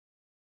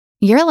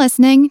You're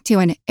listening to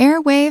an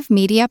Airwave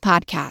Media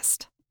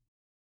Podcast.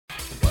 I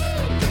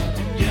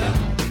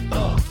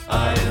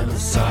am a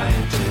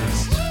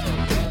scientist.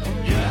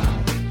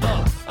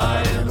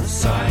 I am a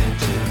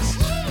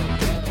scientist.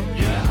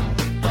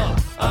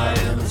 I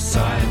am a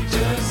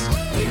scientist.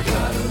 We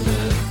gotta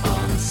live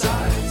on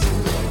science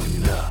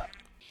alone.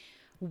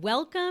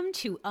 Welcome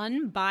to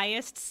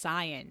Unbiased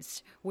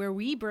Science, where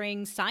we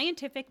bring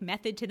scientific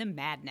method to the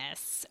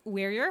madness.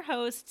 We're your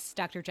hosts,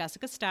 Dr.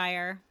 Jessica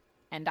Steyer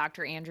and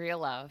Dr. Andrea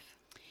Love.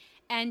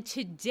 And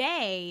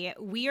today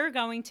we are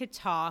going to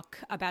talk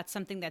about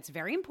something that's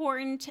very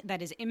important that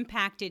has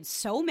impacted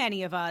so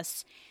many of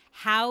us: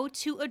 how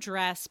to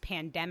address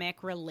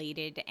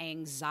pandemic-related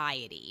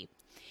anxiety.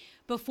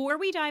 Before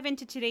we dive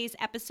into today's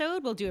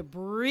episode, we'll do a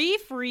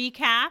brief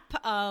recap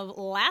of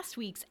last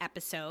week's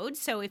episode.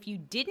 So if you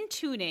didn't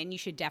tune in, you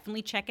should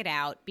definitely check it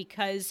out,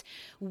 because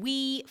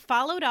we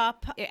followed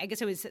up, I guess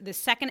it was the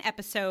second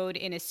episode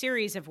in a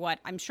series of what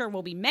I'm sure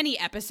will be many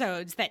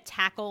episodes that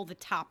tackle the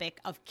topic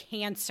of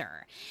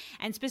cancer.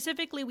 And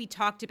specifically, we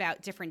talked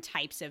about different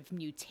types of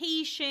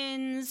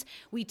mutations.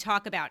 We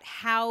talk about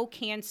how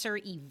cancer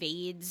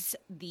evades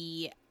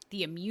the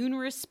immune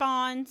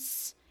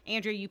response.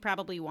 Andrew, you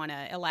probably want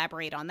to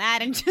elaborate on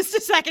that in just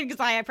a second, because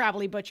I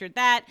probably butchered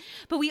that.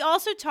 But we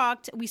also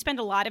we spent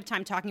a lot of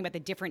time talking about the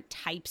different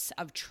types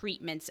of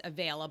treatments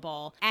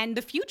available and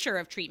the future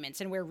of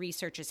treatments and where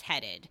research is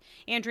headed.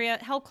 Andrea,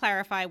 help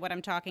clarify what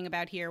I'm talking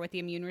about here with the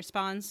immune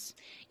response.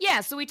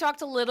 Yeah, so we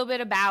talked a little bit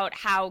about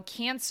how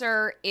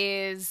cancer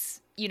is,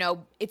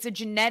 it's a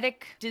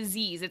genetic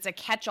disease. It's a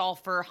catch-all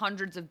for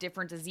hundreds of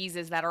different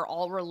diseases that are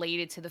all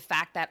related to the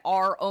fact that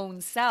our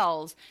own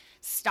cells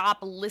stop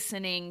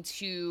listening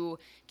to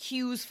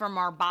cues from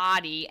our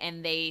body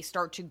and they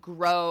start to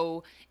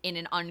grow in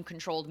an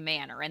uncontrolled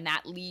manner. And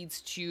that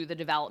leads to the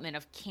development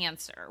of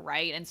cancer,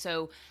 right? And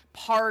so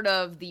part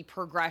of the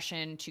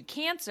progression to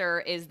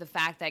cancer is the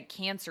fact that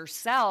cancer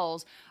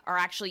cells are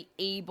actually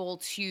able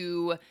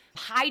to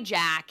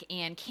hijack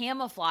and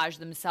camouflage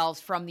themselves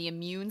from the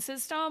immune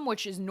system,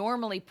 which is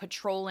normally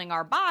patrolling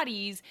our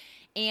bodies,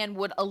 and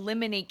would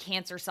eliminate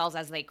cancer cells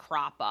as they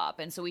crop up.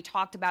 And so we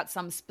talked about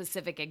some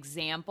specific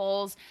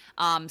examples,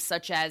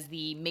 such as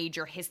the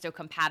major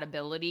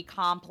histocompatibility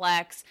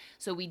complex.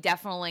 So we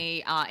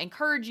definitely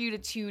encourage you to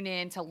tune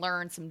in to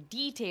learn some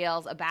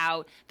details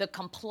about the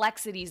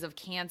complexities of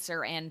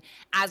cancer and,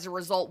 as a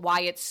result,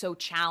 why it's so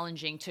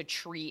challenging to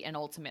treat and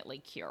ultimately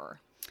cure.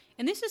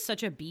 And this is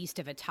such a beast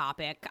of a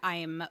topic.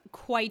 I'm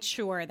quite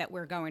sure that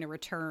we're going to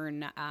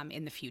return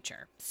in the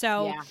future.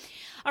 So, yeah.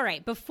 All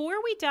right,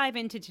 before we dive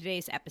into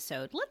today's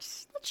episode,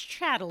 let's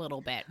chat a little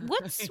bit.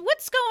 What's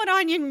going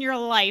on in your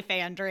life,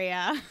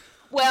 Andrea?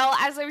 Well,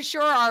 as I'm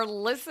sure our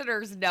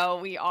listeners know,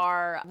 we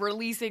are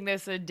releasing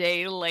this a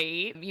day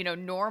late.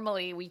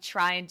 Normally we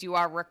try and do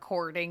our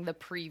recording the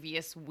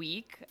previous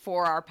week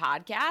for our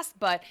podcast,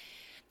 but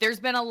there's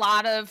been a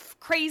lot of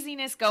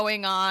craziness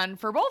going on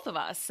for both of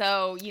us.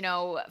 So,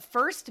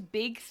 first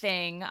big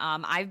thing,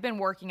 I've been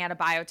working at a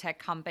biotech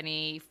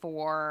company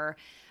for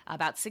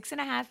about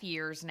 6.5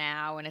 years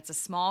now, and it's a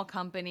small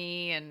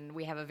company, and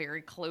we have a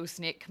very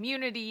close-knit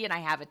community, and I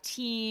have a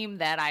team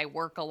that I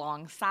work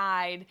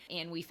alongside,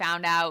 and we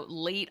found out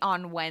late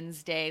on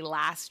Wednesday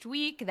last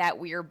week that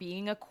we are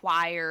being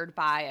acquired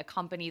by a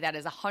company that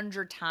is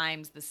 100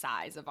 times the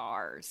size of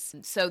ours.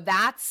 So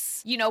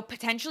that's,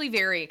 potentially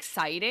very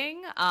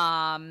exciting.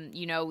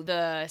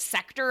 The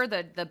sector,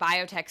 the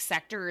biotech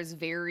sector is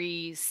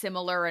very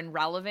similar and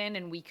relevant,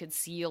 and we could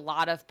see a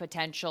lot of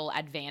potential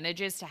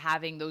advantages to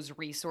having those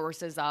resources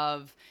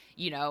of,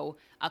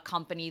 a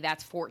company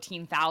that's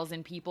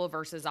 14,000 people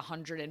versus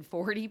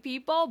 140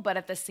 people. But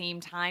at the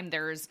same time,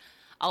 there's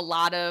a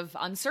lot of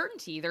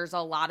uncertainty. There's a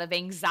lot of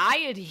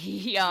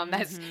anxiety,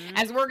 as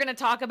we're going to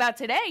talk about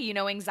today.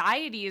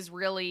 Anxiety is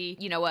really,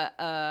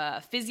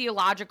 a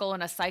physiological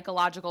and a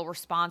psychological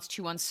response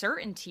to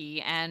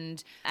uncertainty.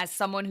 And as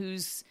someone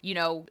who's,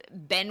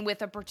 been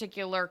with a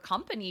particular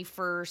company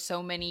for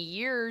so many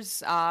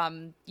years,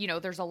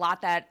 there's a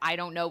lot that I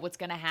don't know what's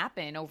going to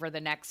happen over the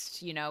next,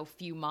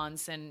 few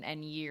months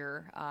and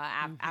year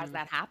as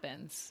that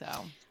happens. So,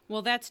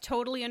 well, that's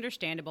totally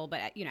understandable.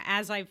 But,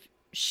 as I've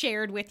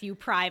shared with you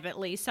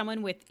privately,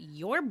 someone with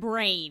your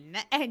brain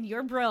and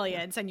your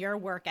brilliance and your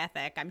work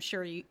ethic, I'm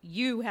sure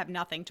you have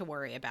nothing to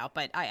worry about.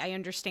 But I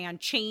understand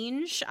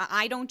change.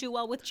 I don't do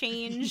well with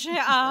change.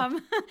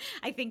 I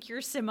think you're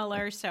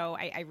similar, so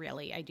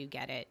I do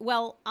get it.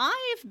 Well,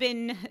 I've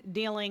been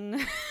dealing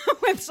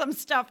with some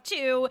stuff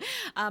too.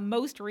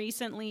 Most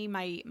recently,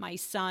 my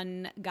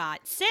son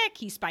got sick.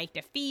 He spiked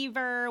a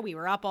fever. We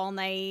were up all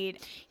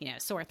night,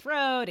 sore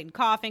throat and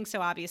coughing. So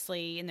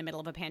obviously, in the middle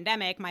of a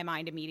pandemic, my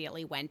mind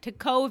immediately went to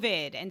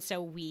COVID. And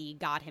so we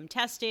got him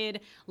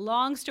tested.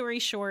 Long story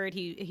short,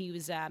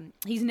 he's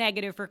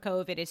negative for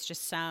COVID. It's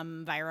just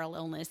some viral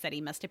illness that he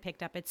must have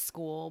picked up at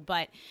school.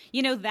 But,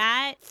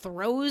 that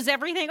throws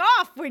everything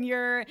off when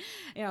you're,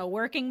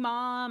 working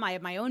mom. I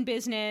have my own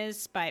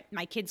business, but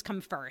my kids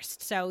come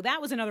first. So that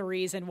that was another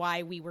reason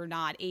why we were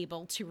not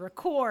able to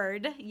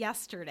record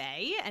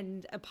yesterday.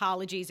 And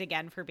apologies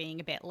again for being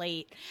a bit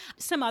late.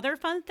 Some other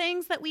fun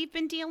things that we've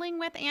been dealing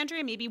with,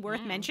 Andrea, maybe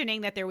worth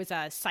mentioning that there was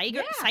a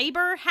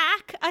cyber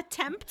hack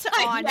attempt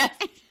on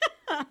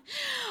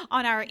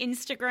on our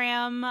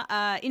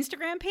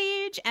Instagram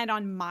page and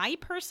on my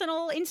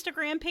personal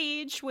Instagram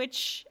page,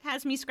 which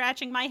has me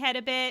scratching my head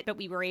a bit, but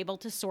we were able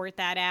to sort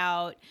that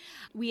out.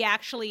 We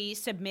actually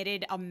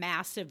submitted a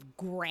massive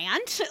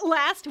grant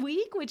last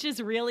week, which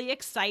is really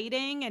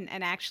exciting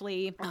and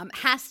actually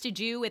has to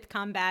do with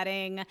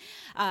combating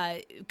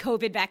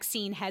COVID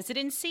vaccine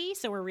hesitancy.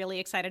 So we're really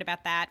excited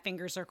about that.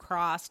 Fingers are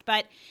crossed.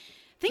 But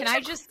can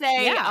I just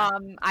say,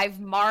 I've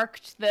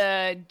marked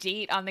the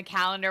date on the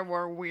calendar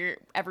where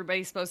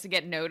everybody's supposed to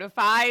get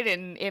notified.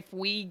 And if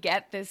we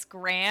get this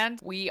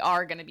grant, we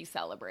are going to be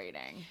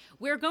celebrating.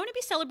 We're going to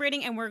be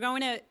celebrating and we're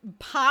going to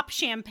pop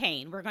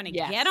champagne. We're going to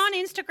get on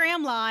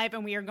Instagram Live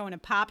and we are going to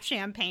pop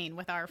champagne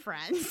with our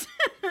friends.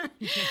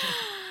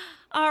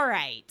 All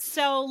right.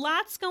 So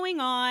lots going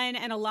on.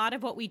 And a lot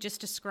of what we just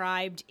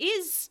described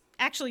is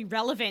actually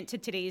relevant to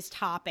today's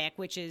topic,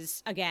 which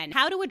is, again,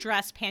 how to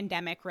address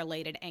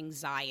pandemic-related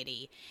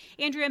anxiety.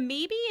 Andrea,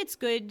 maybe it's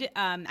good,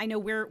 I know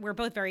we're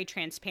both very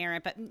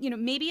transparent, but,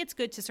 maybe it's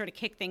good to sort of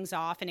kick things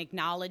off and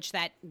acknowledge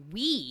that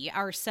we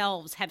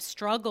ourselves have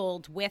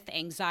struggled with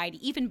anxiety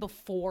even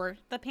before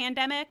the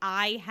pandemic.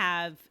 I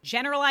have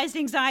generalized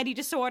anxiety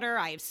disorder.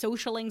 I have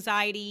social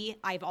anxiety.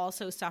 I've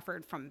also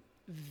suffered from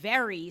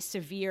very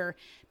severe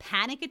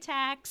panic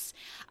attacks.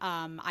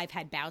 I've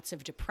had bouts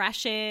of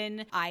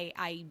depression.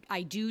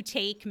 I do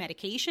take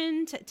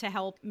medication to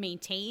help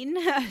maintain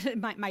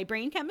my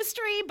brain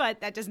chemistry,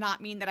 but that does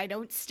not mean that I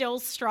don't still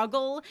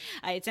struggle.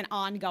 It's an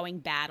ongoing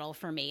battle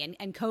for me,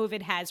 and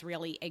COVID has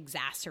really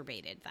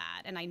exacerbated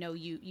that. And I know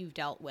you've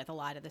dealt with a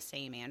lot of the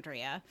same,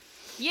 Andrea.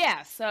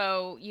 Yeah.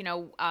 So,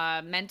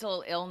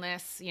 mental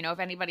illness, if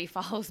anybody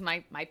follows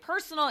my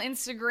personal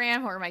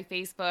Instagram or my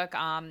Facebook,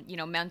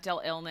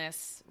 mental illness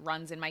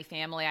runs in my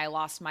family. I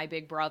lost my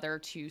big brother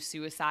to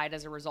suicide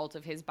as a result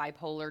of his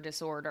bipolar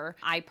disorder.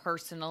 I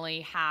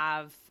personally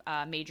have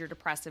major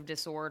depressive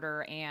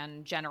disorder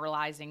and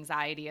generalized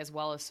anxiety as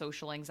well as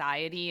social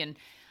anxiety. And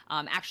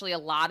actually, a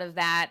lot of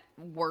that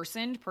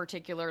worsened,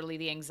 particularly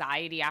the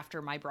anxiety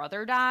after my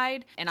brother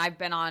died. And I've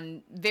been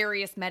on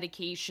various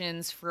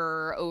medications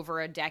for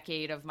over a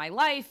decade of my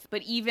life.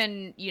 But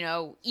even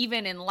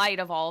in light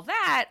of all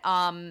that,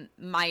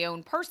 my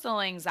own personal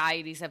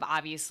anxieties have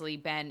obviously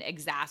been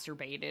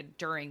exacerbated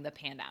during the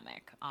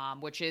pandemic,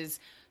 which is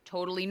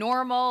totally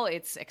normal.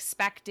 It's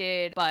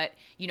expected. But,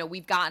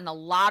 we've gotten a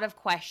lot of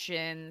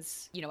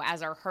questions,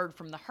 as our herd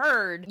from the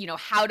herd,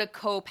 how to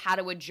cope, how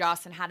to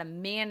adjust, and how to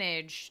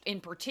manage, in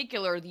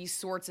particular, these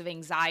sorts of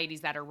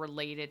anxieties that are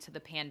related to the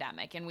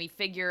pandemic. And we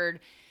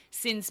figured,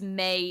 since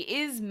May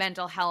is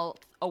Mental Health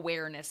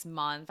Awareness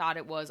Month, thought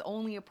it was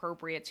only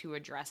appropriate to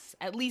address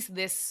at least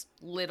this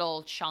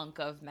little chunk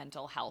of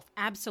mental health.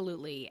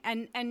 Absolutely.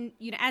 And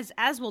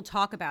as we'll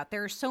talk about,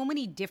 there are so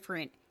many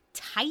different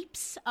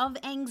types of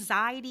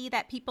anxiety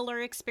that people are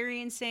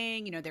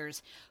experiencing.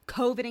 There's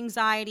COVID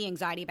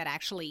anxiety about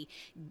actually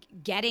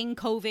getting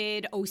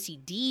COVID,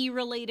 OCD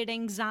related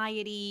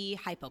anxiety,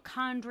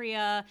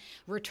 hypochondria,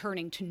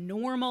 returning to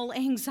normal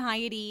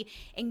anxiety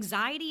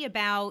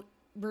about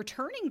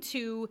returning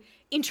to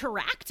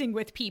interacting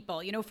with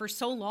people. For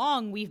so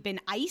long we've been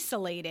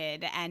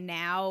isolated, and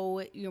now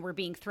we're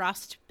being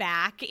thrust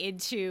back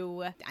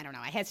into, I don't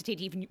know, I hesitate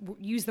to even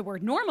use the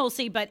word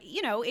normalcy, but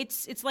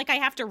it's like I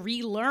have to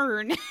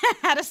relearn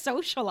how to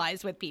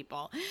socialize with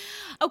people.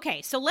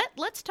 Okay, so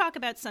let's talk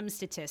about some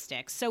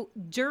statistics. So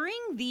during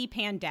the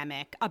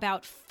pandemic,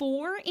 about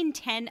 4 in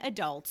 10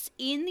 adults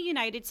in the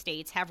United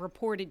States have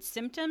reported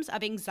symptoms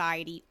of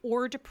anxiety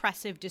or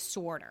depressive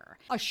disorder,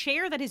 a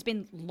share that has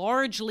been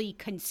largely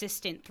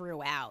consistent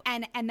throughout.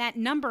 And that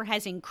number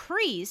has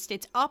increased.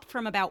 It's up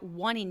from about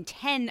 1 in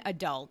 10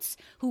 adults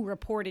who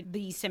reported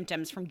these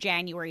symptoms from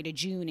January to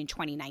June in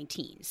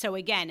 2019. So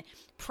again,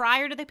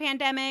 prior to the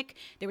pandemic,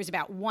 there was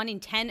about 1 in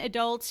 10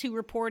 adults who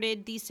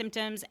reported these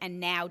symptoms. And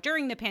now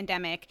during the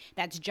pandemic,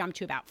 that's jumped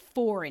to about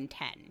 4 in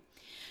 10.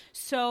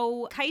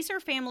 So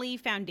Kaiser Family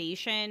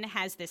Foundation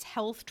has this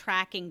health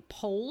tracking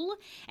poll,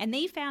 and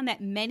they found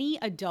that many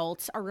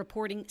adults are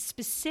reporting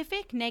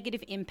specific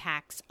negative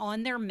impacts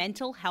on their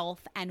mental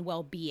health and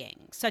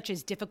well-being, such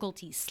as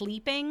difficulty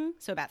sleeping,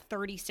 so about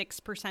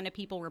 36% of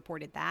people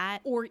reported that,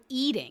 or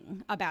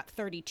eating, about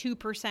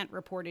 32%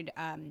 reported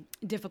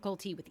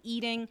difficulty with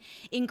eating,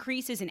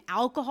 increases in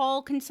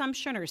alcohol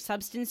consumption or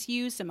substance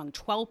use among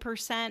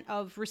 12%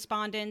 of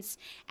respondents,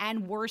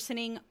 and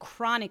worsening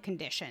chronic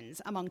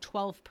conditions among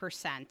 12%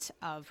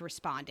 of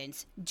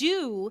respondents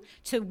due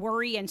to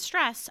worry and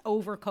stress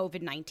over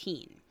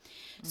COVID-19.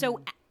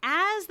 So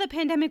as the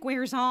pandemic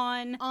wears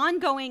on,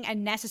 ongoing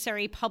and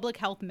necessary public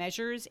health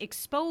measures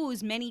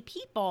expose many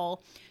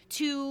people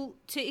to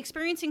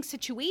experiencing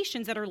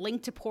situations that are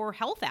linked to poor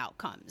health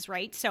outcomes,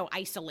 right? So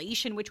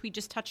isolation, which we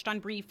just touched on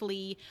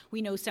briefly.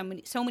 We know so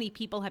many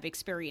people have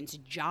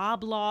experienced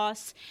job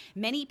loss.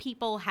 Many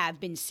people have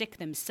been sick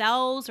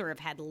themselves or have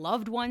had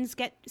loved ones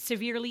get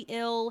severely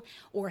ill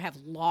or have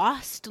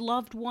lost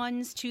loved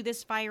ones to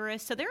this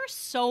virus. So there are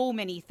so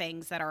many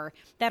things that are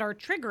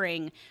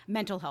triggering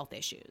mental health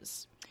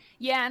issues.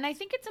 Yeah, and I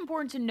think it's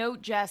important to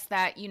note, Jess,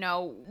 that,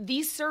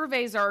 these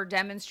surveys are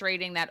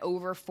demonstrating that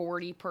over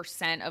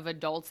 40% of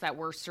adults that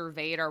were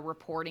surveyed are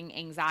reporting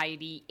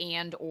anxiety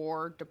and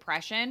or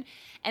depression.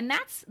 And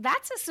that's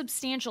a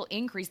substantial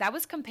increase. That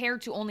was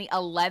compared to only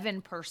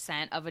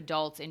 11% of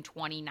adults in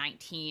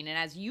 2019. And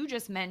as you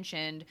just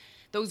mentioned,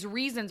 those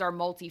reasons are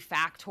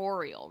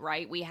multifactorial,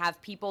 right? We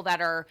have people that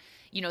are,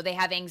 they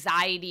have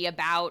anxiety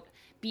about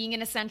being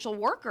an essential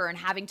worker and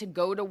having to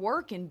go to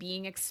work and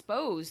being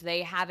exposed.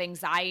 They have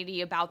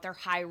anxiety about their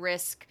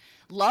high-risk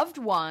loved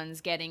ones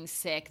getting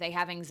sick. They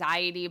have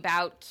anxiety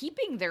about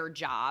keeping their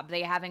job.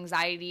 They have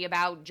anxiety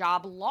about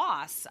job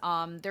loss.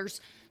 There's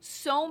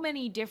so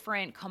many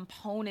different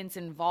components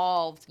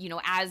involved,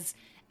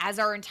 as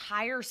our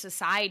entire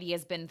society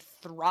has been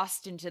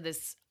thrust into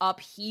this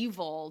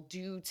upheaval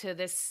due to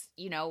this,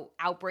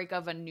 outbreak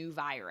of a new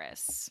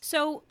virus.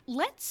 So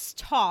let's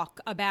talk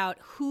about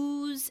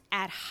who's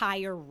at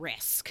higher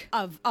risk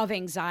of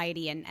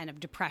anxiety and of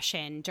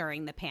depression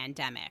during the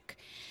pandemic.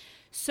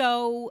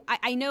 So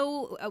I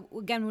know,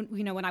 again,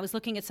 when I was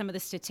looking at some of the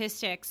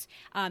statistics,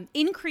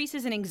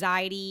 increases in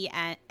anxiety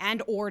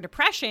and or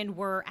depression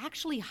were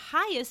actually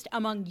highest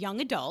among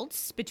young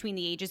adults between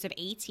the ages of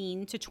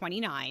 18 to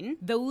 29,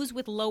 those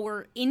with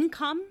lower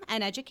income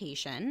and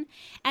education,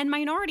 and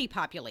minority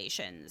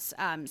populations,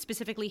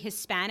 specifically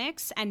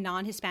Hispanics and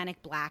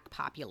non-Hispanic Black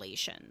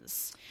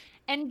populations.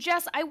 And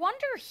Jess, I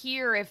wonder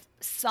here if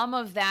some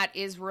of that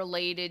is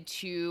related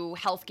to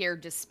healthcare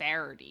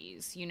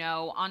disparities,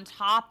 on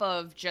top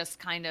of just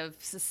kind of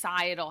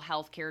societal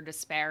healthcare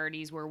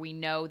disparities where we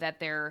know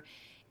that there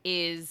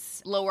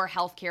is lower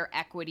healthcare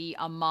equity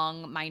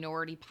among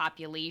minority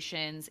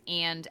populations.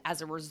 And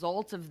as a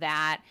result of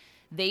that,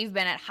 they've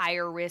been at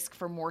higher risk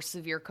for more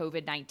severe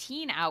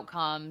COVID-19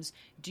 outcomes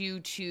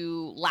due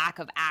to lack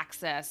of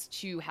access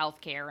to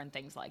healthcare and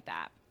things like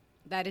that.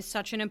 That is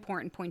such an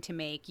important point to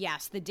make.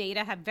 Yes, the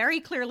data have very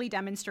clearly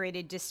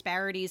demonstrated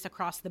disparities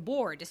across the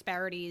board,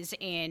 disparities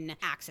in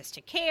access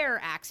to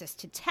care, access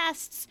to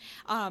tests.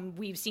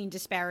 We've seen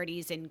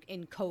disparities in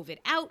COVID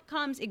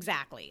outcomes,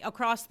 exactly,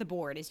 across the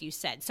board, as you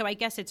said. So I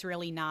guess it's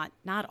really not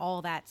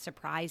all that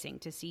surprising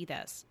to see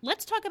this.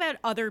 Let's talk about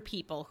other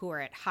people who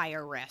are at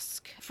higher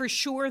risk. For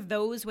sure,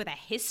 those with a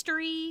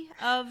history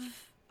of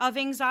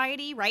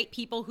anxiety, right?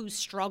 People who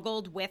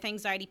struggled with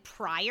anxiety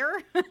prior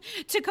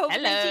to COVID-19.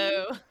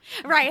 Hello.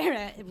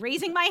 Right.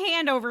 Raising my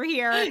hand over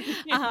here.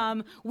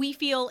 We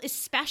feel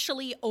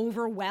especially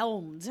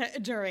overwhelmed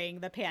during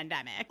the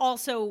pandemic.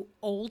 Also,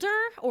 older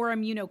or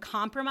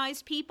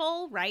immunocompromised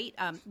people, right?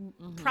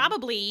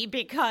 Probably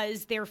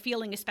because they're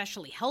feeling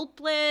especially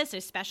helpless,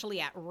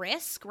 especially at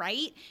risk,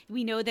 right?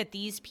 We know that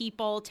these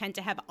people tend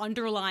to have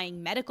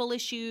underlying medical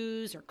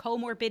issues or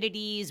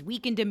comorbidities,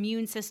 weakened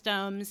immune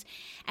systems,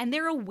 and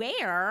they're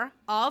aware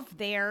of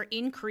their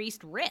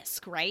increased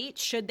risk, right?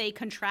 Should they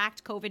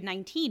contract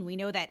COVID-19? We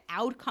know that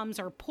outcomes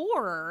are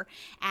poorer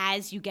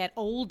as you get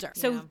older.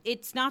 So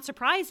it's not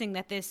surprising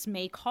that this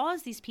may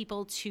cause these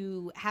people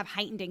to have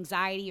heightened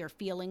anxiety or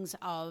feelings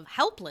of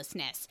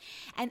helplessness.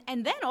 And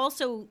then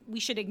also we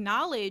should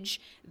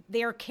acknowledge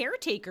their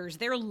caretakers,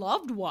 their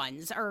loved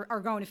ones are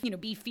going to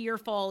be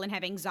fearful and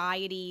have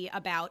anxiety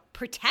about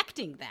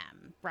protecting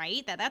them,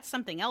 right? That's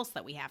something else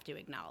that we have to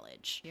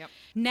acknowledge. Yep.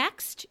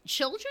 Next,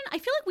 children. I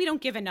feel like we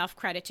don't give enough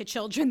credit to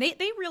children. They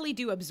really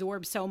do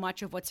absorb so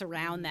much of what's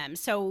around them.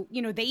 So,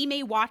 they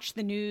may watch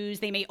the news,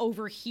 they may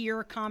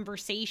overhear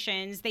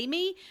conversations, they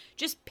may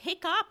just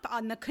pick up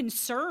on the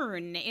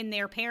concern in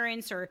their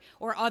parents or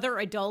other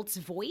adults'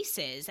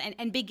 voices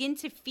and begin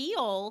to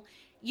feel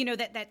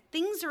that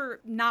things are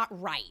not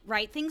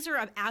right? Things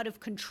are out of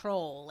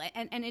control.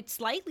 And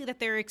it's likely that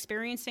they're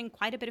experiencing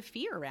quite a bit of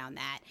fear around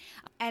that.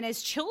 And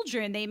as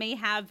children, they may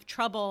have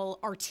trouble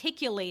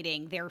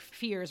articulating their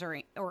fears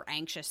or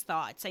anxious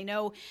thoughts. I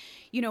know,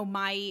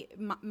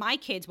 my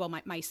kids,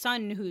 my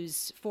son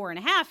who's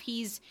 4.5,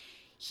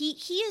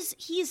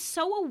 He is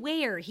so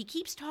aware. He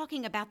keeps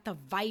talking about the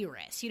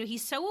virus.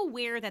 He's so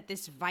aware that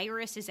this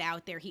virus is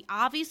out there. He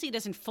obviously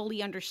doesn't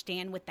fully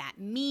understand what that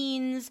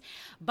means,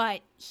 but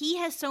he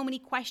has so many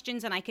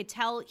questions, and I could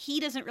tell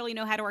he doesn't really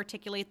know how to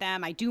articulate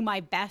them. I do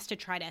my best to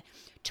try to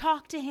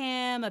talk to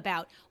him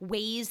about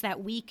ways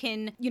that we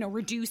can,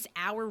 reduce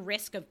our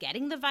risk of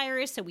getting the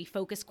virus. So we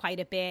focus quite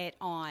a bit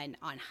on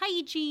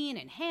hygiene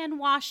and hand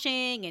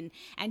washing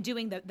and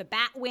doing the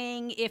bat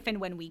wing if and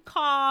when we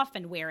cough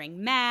and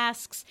wearing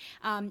masks.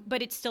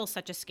 But it's still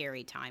such a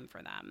scary time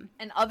for them.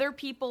 And other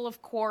people,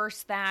 of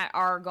course, that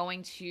are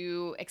going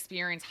to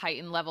experience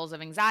heightened levels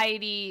of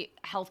anxiety,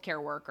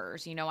 healthcare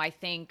workers. I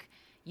think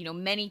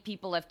many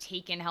people have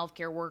taken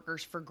healthcare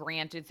workers for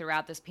granted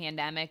throughout this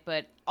pandemic,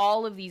 but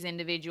all of these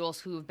individuals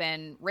who have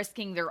been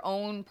risking their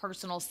own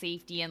personal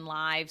safety and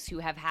lives, who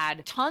have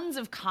had tons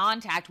of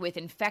contact with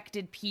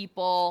infected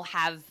people,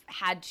 have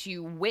had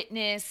to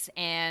witness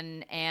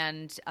and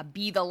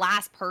be the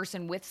last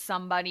person with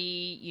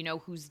somebody,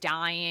 who's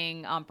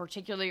dying,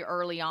 particularly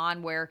early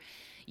on where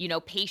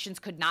patients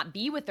could not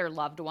be with their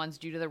loved ones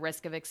due to the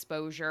risk of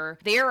exposure.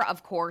 They're,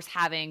 of course,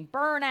 having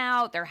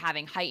burnout. They're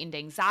having heightened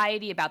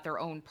anxiety about their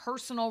own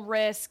personal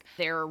risk.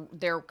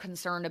 They're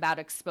concerned about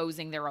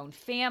exposing their own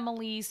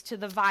families to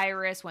the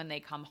virus when they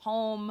come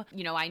home.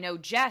 I know,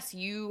 Jess,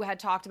 you had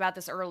talked about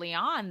this early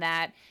on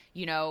that,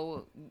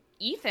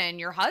 Ethan,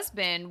 your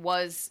husband,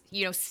 was,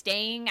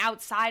 staying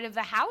outside of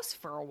the house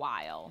for a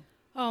while.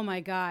 Oh my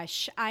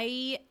gosh.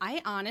 I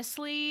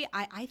honestly,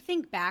 I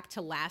think back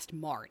to last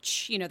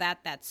March,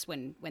 that's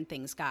when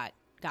things got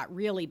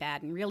really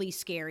bad and really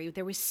scary.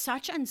 There was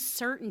such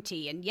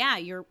uncertainty. And yeah,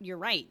 you're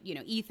right.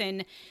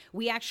 Ethan,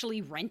 we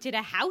actually rented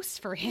a house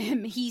for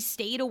him. He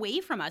stayed away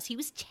from us. He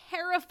was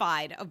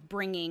terrified of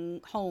bringing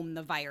home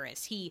the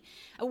virus.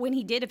 When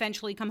he did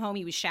eventually come home,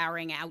 he was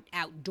showering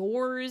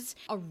outdoors,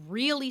 a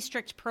really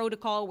strict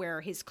protocol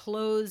where his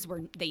clothes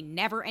they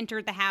never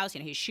entered the house.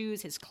 His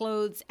shoes, his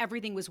clothes,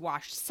 everything was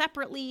washed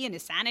separately in a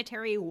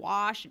sanitary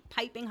wash,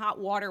 piping hot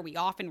water. We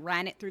often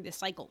ran it through the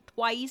cycle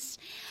twice.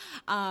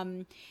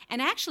 And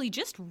actually,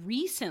 just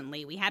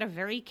recently, we had a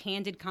very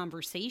candid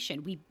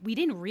conversation. We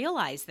didn't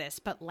realize this,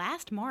 but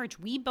last March,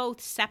 we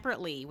both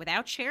separately,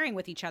 without sharing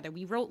with each other,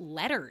 we wrote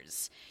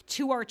letters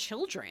to our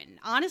children,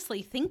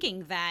 honestly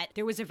thinking that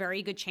there was a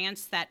very good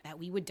chance that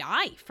we would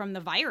die from the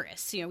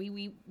virus.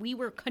 We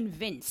were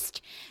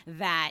convinced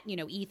that,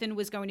 Ethan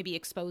was going to be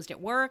exposed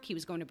at work. He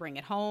was going to bring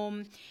it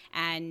home.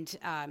 And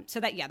so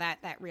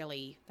that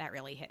really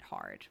hit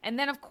hard. And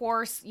then, of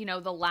course,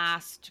 the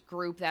last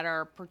group that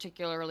are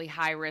particularly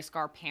high risk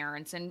are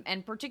parents.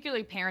 And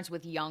particularly parents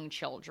with young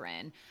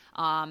children,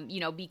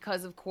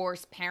 because, of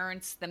course,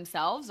 parents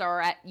themselves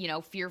are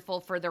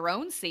fearful for their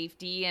own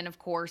safety and, of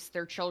course,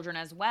 their children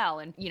as well.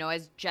 And,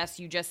 as Jess,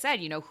 you just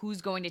said,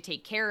 who's going to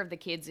take care of the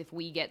kids if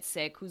we get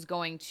sick? Who's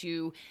going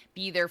to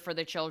be there for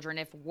the children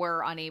if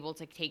we're unable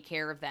to take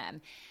care of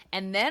them?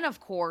 And then, of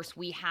course,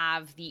 we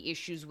have the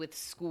issues with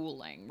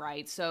schooling,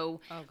 right? So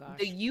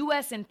the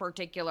U.S. in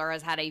particular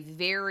has had a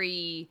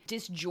very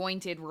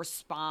disjointed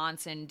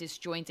response and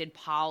disjointed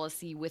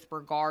policy with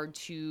regard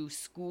to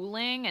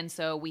schooling. And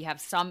so we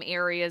have some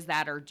areas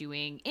that are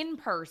doing in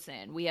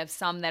person. We have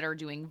some that are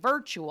doing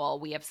virtual.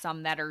 We have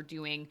some that are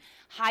doing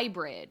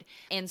hybrid.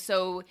 And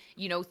so,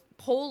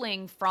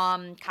 polling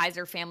from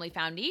Kaiser Family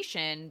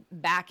Foundation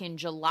back in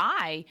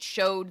July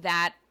showed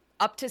that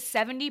up to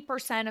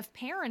 70% of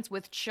parents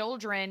with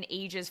children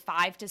ages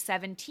 5 to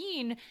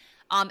 17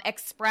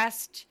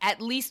 expressed at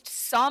least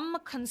some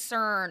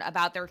concern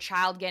about their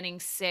child getting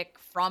sick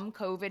from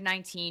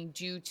COVID-19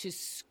 due to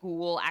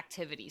school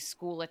activities,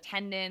 school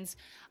attendance,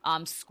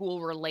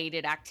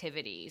 school-related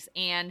activities.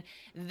 And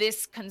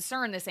this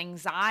concern, this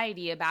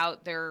anxiety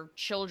about their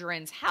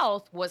children's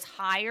health was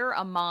higher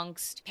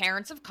amongst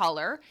parents of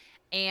color.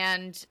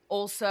 And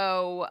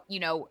also,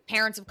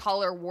 parents of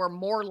color were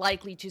more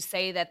likely to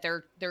say that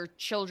their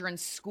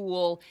children's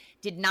school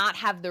did not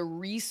have the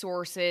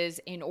resources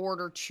in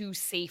order to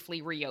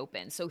safely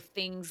reopen. So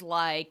things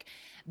like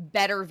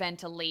better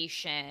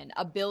ventilation,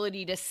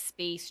 ability to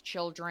space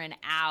children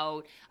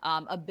out,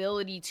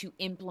 ability to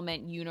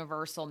implement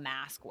universal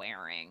mask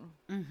wearing.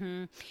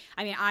 Mm-hmm.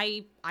 I mean,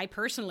 I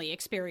personally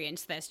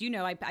experienced this.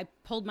 I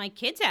pulled my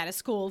kids out of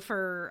school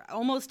for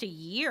almost a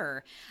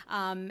year.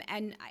 And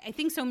I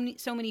think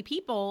so many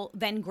people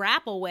then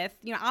grapple with,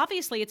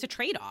 obviously it's a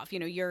trade-off.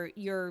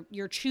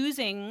 You're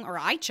choosing, or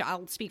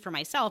I'll speak for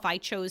myself, I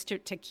chose to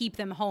keep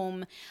them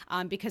home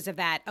because of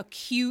that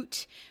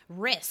acute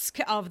risk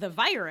of the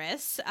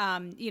virus.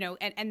 And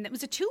it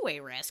was a two-way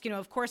risk.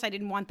 Of course, I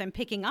didn't want them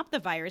picking up the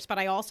virus, but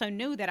I also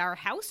knew that our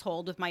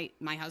household with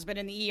my husband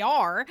in the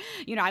ER,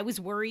 I was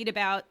worried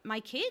about my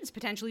kids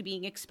potentially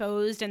being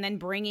exposed and then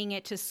bringing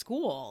it to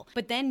school.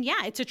 But then,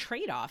 it's a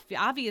trade-off.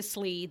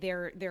 Obviously,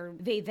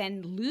 they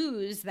then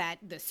lose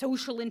the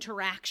social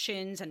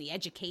interactions and the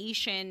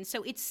education.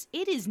 So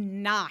it is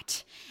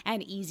not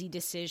an easy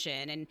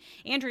decision. And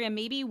Andrea,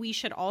 maybe we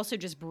should also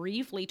just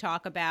briefly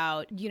talk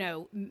about,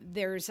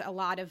 there's a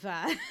lot of,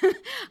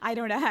 I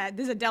don't know,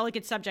 this is a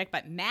delicate subject,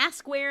 but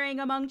mask wearing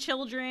among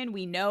children.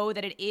 We know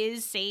that it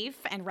is safe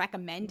and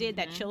recommended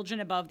that children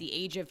above the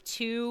age of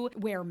 2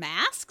 wear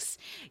masks.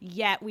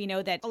 Yet we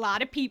know that a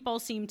lot of people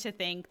seem to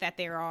think that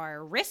there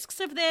are risks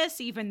of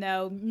this, even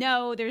though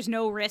no, there's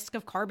no risk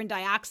of carbon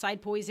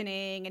dioxide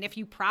poisoning. And if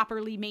you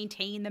properly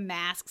maintain the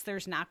masks,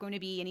 there's not going to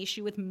be an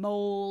issue with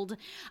mold.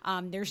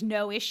 There's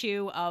no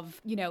issue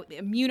of,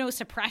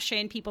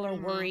 immunosuppression. People are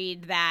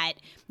worried that,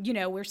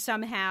 we're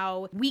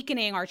somehow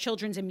weakening our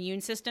children's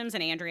immune systems.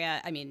 And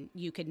Andrea, I mean,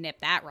 you could nip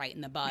that right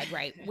in the bud,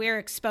 right? We're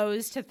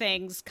exposed to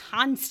things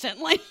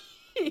constantly.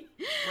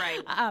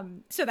 Right.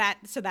 So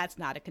that's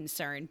not a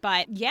concern.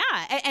 But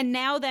yeah, and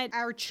now that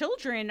our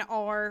children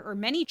or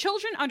many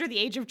children under the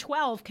age of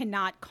 12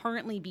 cannot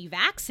currently be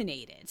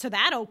vaccinated. So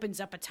that opens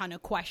up a ton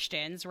of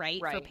questions, right,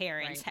 for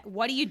parents. Right.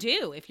 What do you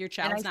do if your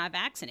child's not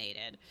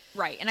vaccinated?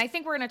 Right. And I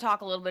think we're going to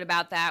talk a little bit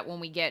about that when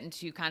we get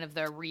into kind of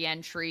the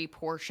reentry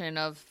portion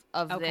of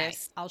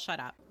this. I'll shut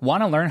up.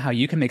 Want to learn how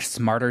you can make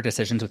smarter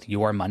decisions with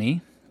your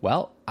money?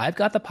 Well, I've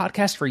got the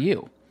podcast for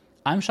you.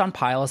 I'm Sean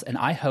Piles, and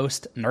I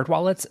host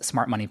NerdWallet's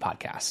Smart Money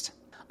Podcast.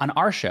 On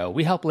our show,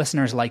 we help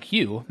listeners like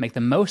you make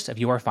the most of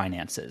your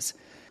finances.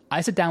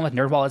 I sit down with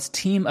NerdWallet's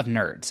team of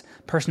nerds,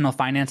 personal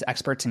finance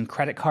experts in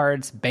credit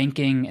cards,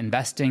 banking,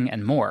 investing,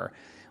 and more.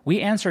 We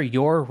answer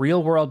your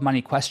real-world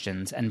money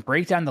questions and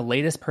break down the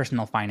latest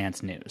personal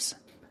finance news.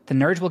 The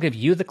nerds will give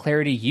you the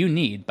clarity you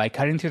need by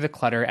cutting through the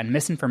clutter and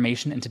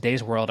misinformation in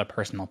today's world of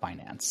personal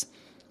finance.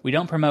 We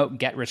don't promote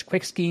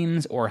get-rich-quick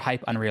schemes or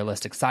hype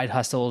unrealistic side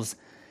hustles.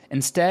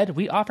 Instead,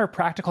 we offer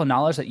practical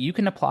knowledge that you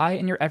can apply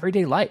in your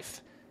everyday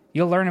life.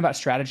 You'll learn about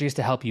strategies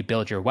to help you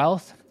build your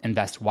wealth,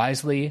 invest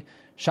wisely,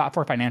 shop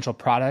for financial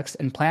products,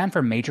 and plan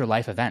for major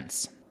life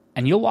events.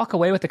 And you'll walk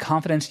away with the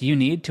confidence you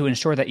need to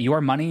ensure that your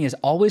money is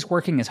always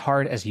working as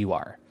hard as you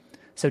are.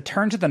 So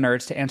turn to the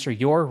nerds to answer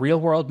your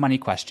real-world money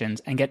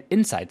questions and get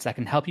insights that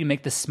can help you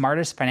make the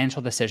smartest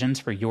financial decisions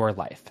for your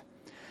life.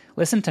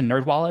 Listen to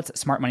NerdWallet's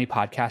Smart Money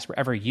Podcast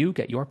wherever you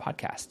get your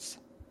podcasts.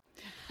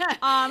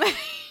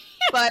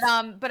 But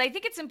I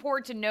think it's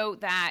important to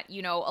note that,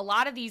 you know, a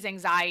lot of these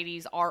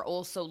anxieties are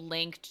also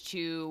linked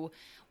to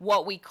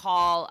what we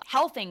call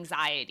health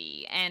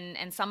anxiety.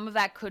 And some of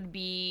that could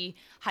be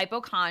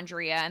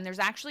hypochondria. And there's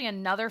actually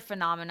another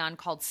phenomenon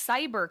called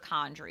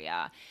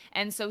cyberchondria.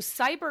 And so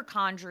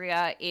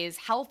cyberchondria is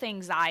health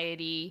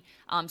anxiety.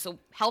 So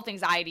health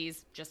anxiety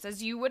is just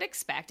as you would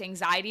expect,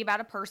 anxiety about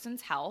a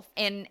person's health.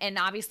 And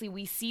obviously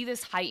we see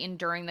this heightened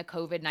during the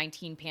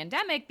COVID-19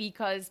 pandemic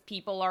because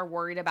people are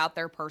worried about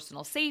their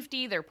personal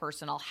safety, their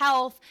personal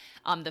health,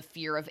 the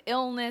fear of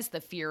illness,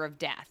 the fear of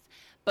death.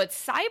 But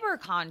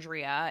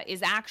cyberchondria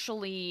is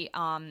actually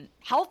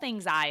health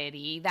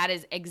anxiety that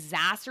is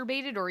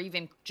exacerbated or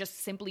even just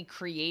simply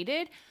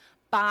created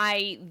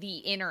by the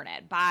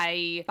internet,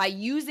 by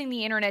using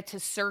the internet to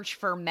search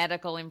for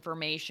medical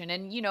information.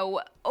 And, you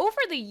know, over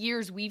the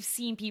years, we've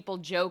seen people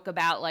joke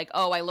about like,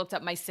 oh, I looked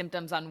up my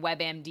symptoms on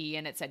WebMD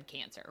and it said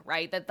cancer,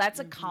 right? That's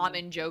a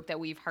common joke that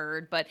we've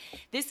heard. But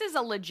this is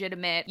a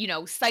legitimate, you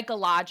know,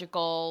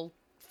 psychological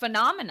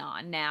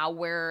phenomenon now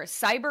where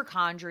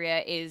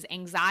cyberchondria is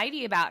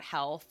anxiety about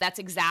health that's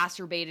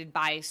exacerbated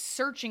by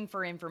searching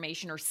for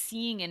information or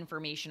seeing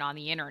information on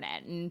the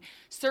internet. And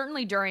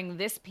certainly during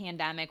this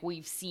pandemic,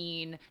 we've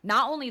seen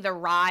not only the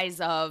rise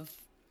of,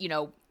 you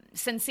know,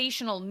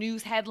 sensational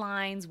news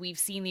headlines, we've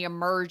seen the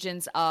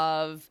emergence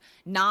of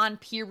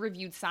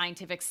non-peer-reviewed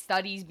scientific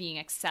studies being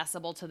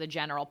accessible to the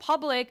general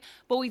public,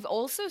 but we've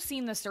also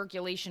seen the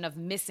circulation of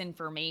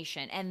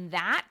misinformation, and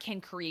that can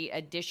create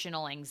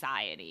additional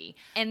anxiety.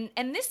 And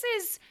this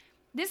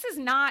is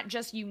not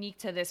just unique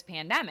to this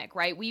pandemic,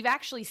 right? We've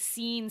actually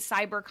seen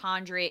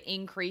cyberchondria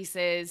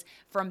increases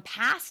from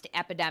past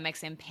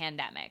epidemics and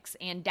pandemics,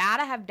 and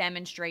data have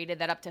demonstrated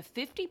that up to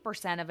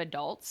 50% of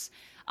adults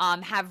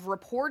have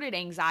reported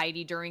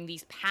anxiety during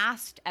these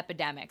past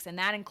epidemics, and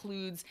that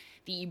includes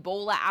the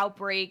Ebola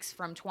outbreaks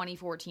from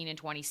 2014 and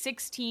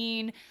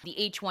 2016,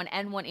 the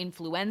H1N1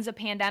 influenza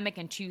pandemic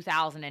in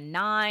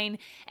 2009,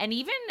 and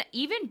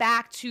even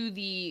back to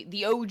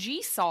the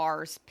OG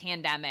SARS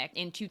pandemic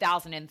in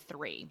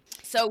 2003.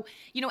 So,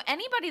 you know,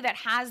 anybody that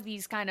has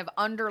these kind of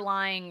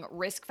underlying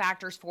risk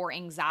factors for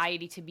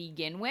anxiety to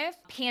begin with,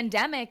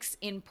 pandemics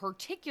in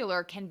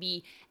particular can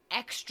be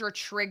extra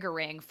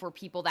triggering for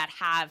people that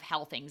have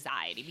health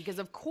anxiety because,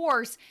 of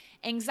course,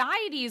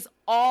 anxiety is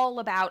all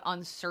about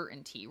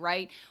uncertainty,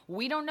 right?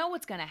 We don't know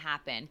what's going to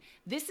happen.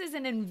 This is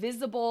an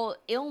invisible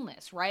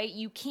illness, right?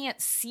 You can't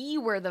see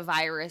where the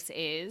virus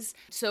is.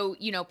 So,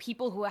 you know,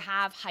 people who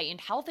have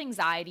heightened health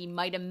anxiety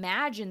might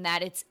imagine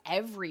that it's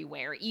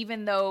everywhere,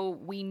 even though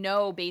we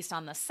know based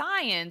on the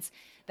science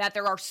that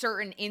there are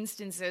certain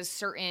instances,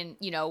 certain,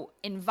 you know,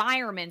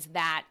 environments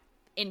that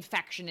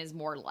infection is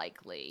more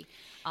likely.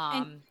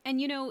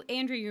 And you know,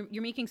 Andrew,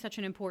 you're making such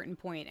an important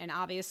point. And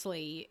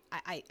obviously,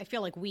 I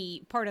feel like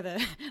part of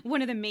the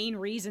one of the main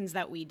reasons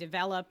that we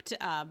developed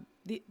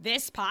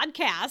this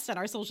podcast and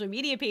our social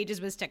media pages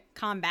was to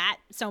combat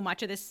so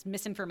much of this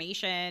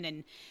misinformation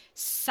and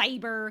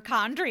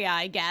cyberchondria,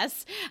 I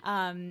guess,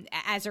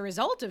 as a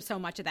result of so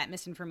much of that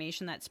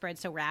misinformation that spread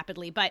so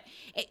rapidly. But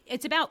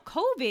it's about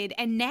COVID,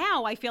 and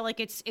now I feel like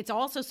it's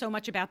also so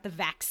much about the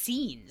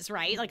vaccines,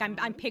 right? Like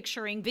I'm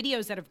picturing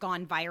videos that have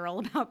gone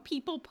viral about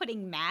people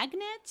putting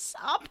magnets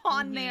up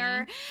on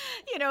their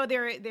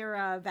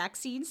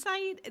vaccine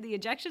site, the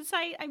injection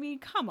site. I mean,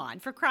 come on,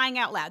 for crying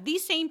out loud.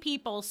 These same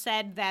people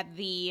said that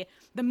that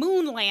the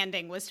moon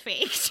landing was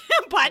faked,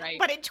 but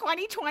in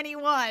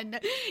 2021,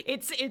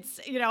 it's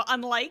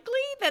unlikely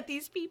that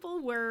these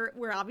people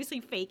were obviously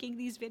faking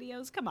these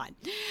videos. Come on.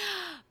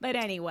 But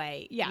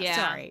anyway,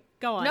 sorry.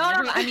 Go on. No.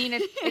 I mean,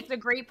 it's a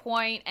great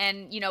point,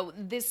 and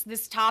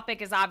this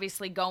topic is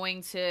obviously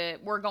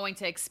we're going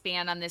to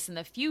expand on this in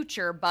the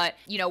future, but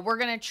we're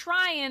going to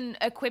try and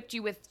equip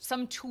you with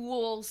some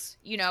tools,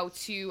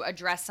 to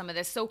address some of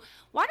this. So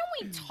why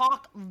don't we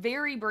talk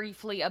very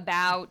briefly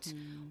about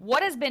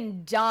what has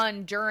been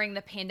done during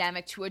the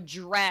pandemic to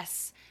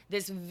address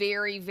this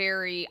very,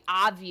 very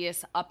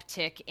obvious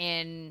uptick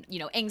in,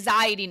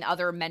 anxiety and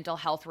other mental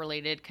health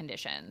related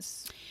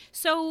conditions.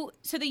 So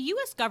the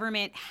U.S.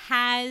 government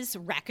has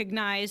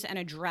recognized and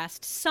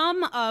addressed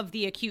some of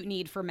the acute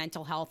need for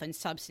mental health and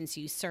substance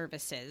use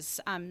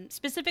services,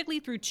 specifically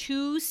through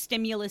 2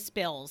 stimulus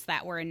bills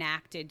that were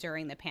enacted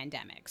during the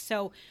pandemic.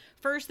 So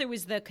first, there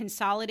was the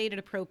Consolidated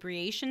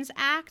Appropriations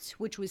Act,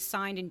 which was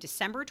signed in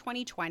December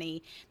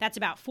 2020. That's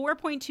about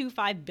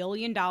 $4.25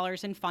 billion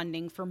in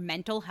funding for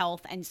mental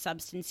health and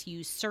substance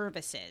use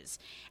services.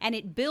 And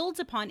it builds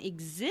upon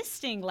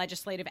existing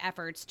legislative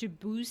efforts to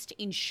boost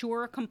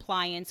insurer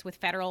compliance with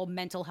federal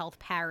mental health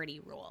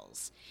parity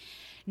rules.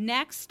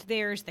 Next,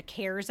 there's the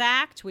CARES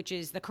Act, which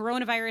is the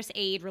Coronavirus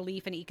Aid,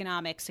 Relief, and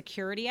Economic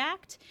Security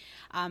Act.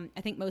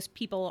 I think most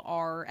people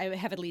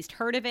have at least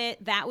heard of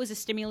it. That was a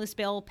stimulus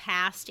bill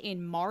passed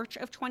in March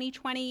of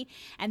 2020,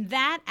 and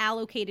that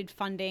allocated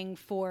funding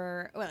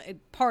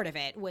part of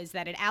it was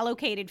that it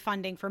allocated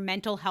funding for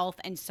mental health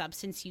and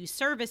substance use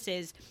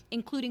services,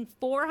 including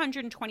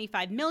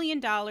 $425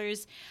 million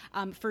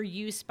for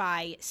use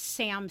by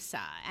SAMHSA.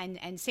 And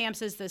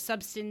SAMHSA is the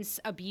Substance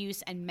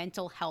Abuse and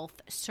Mental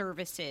Health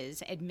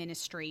Services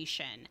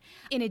Administration,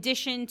 in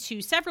addition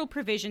to several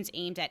provisions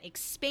aimed at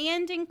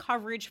expanding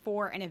coverage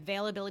for and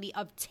availability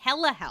of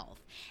telehealth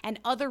and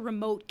other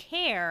remote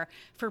care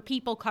for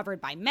people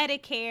covered by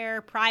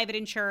Medicare, private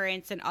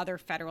insurance, and other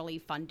federally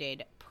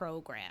funded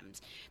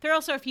programs. There are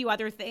also a few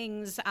other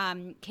things.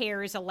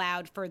 CARES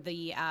allowed for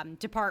the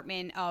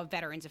Department of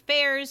Veterans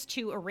Affairs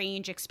to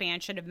arrange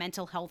expansion of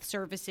mental health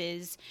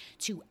services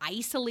to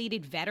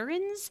isolated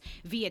veterans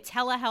via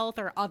telehealth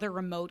or other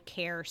remote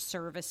care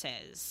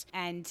services.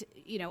 And,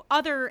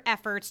 other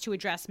efforts to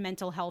address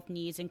mental health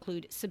needs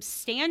include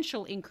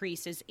substantial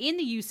increases in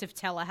the use of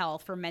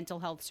telehealth for mental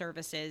health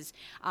services,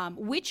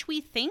 which we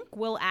think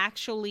will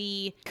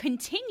actually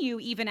continue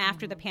even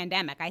after the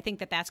pandemic. I think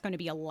that that's going to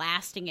be a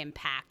lasting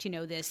impact.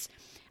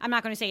 I'm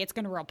not going to say it's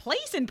going to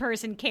replace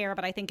in-person care,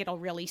 but I think it'll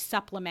really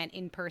supplement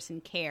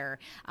in-person care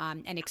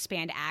and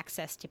expand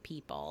access to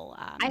people.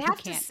 I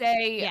have to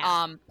say,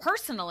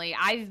 personally,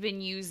 I've been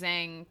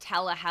using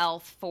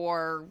telehealth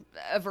for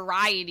a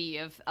variety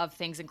of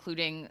things,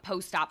 including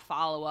post-op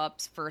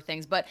follow-ups for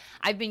things, but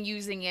I've been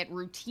using it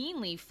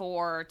routinely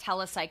for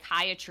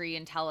telepsychiatry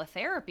and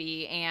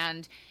teletherapy,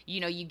 and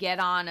you get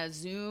on a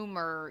Zoom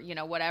or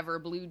whatever,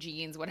 Blue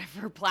Jeans,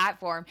 whatever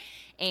platform,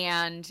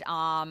 and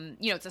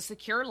it's a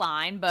secure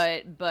line,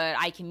 but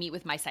I can meet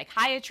with my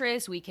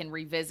psychiatrist. We can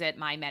revisit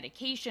my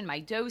medication, my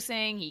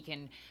dosing. He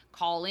can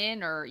call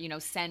in or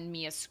send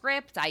me a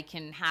script. I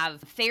can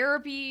have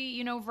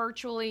therapy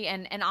virtually,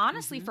 and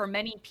honestly, for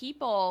many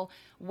people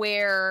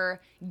where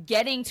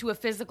getting to a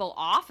physical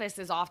office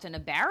is often a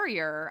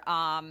barrier,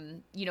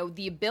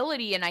 the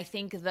ability, and I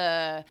think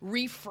the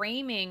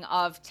reframing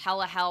of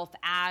telehealth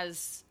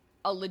as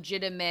a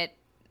legitimate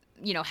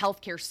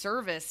healthcare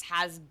service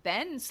has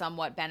been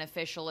somewhat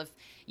beneficial. If,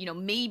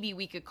 maybe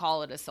we could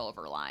call it a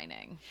silver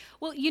lining.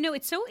 Well,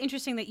 it's so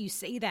interesting that you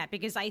say that,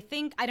 because I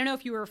don't know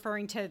if you were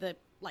referring to the,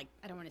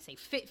 I don't want to say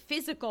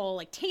physical,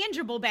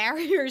 tangible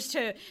barriers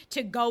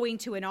to going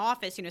to an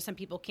office. Some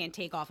people can't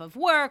take off of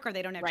work or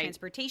they don't have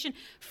transportation.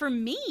 For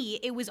me,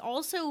 it was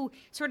also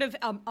sort of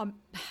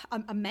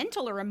a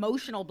mental or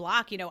emotional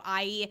block.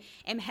 I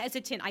am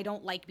hesitant. I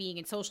don't like being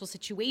in social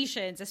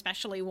situations,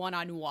 especially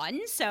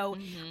one-on-one. So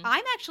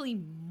I'm actually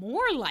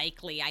more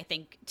likely, I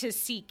think, to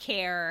seek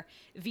care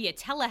via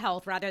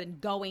telehealth rather than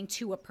going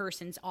to a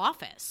person's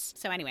office.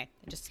 So anyway,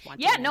 I just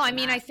want to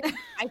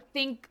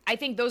I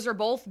think those are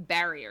both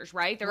barriers,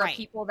 right? There are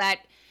people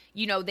that,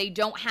 they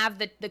don't have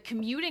the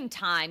commuting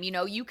time.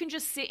 You can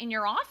just sit in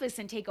your office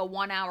and take a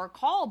 1-hour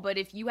call, but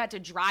if you had to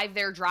drive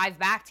there, drive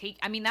back,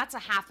 that's a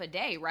half a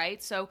day,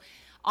 right? So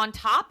on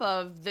top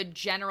of the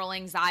general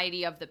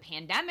anxiety of the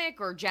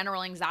pandemic or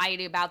general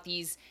anxiety about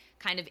these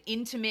kind of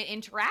intimate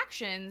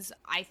interactions,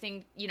 I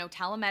think,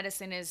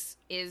 telemedicine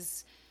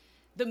is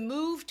the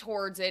move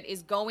towards it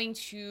is going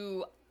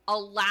to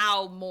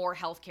allow more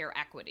healthcare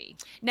equity.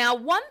 Now,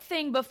 one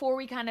thing before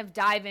we kind of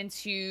dive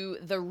into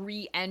the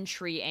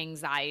re-entry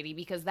anxiety,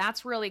 because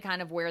that's really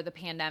kind of where the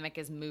pandemic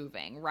is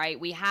moving, right?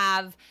 We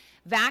have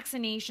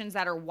vaccinations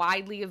that are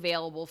widely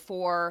available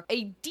for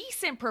a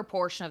decent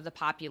proportion of the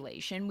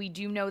population. We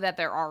do know that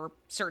there are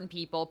certain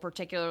people,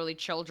 particularly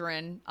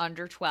children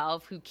under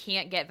 12, who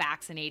can't get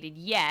vaccinated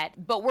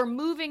yet, but we're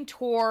moving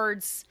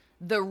towards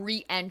the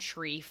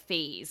re-entry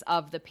phase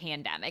of the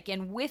pandemic.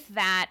 And with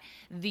that,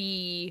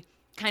 the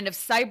kind of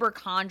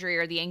cyberchondria,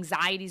 or the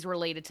anxieties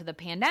related to the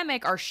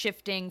pandemic, are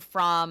shifting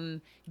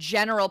from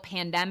general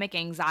pandemic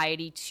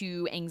anxiety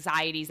to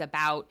anxieties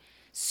about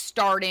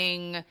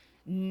starting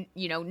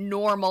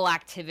normal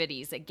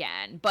activities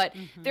again. But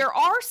there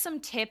are some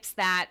tips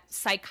that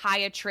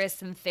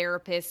psychiatrists and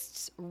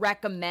therapists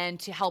recommend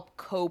to help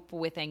cope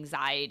with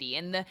anxiety.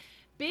 And the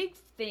big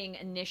thing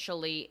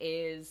initially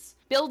is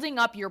building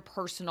up your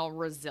personal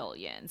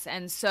resilience.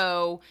 And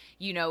so,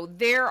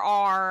 there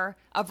are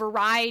a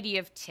variety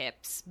of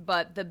tips,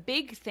 but the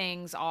big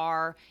things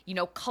are,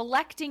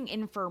 collecting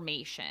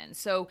information.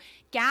 So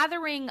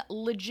gathering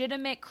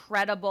legitimate,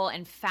 credible,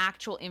 and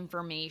factual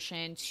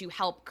information to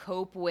help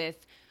cope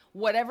with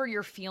whatever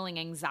you're feeling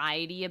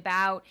anxiety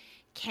about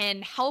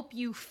can help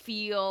you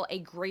feel a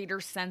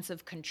greater sense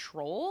of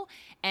control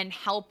and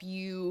help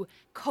you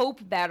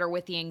cope better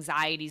with the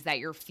anxieties that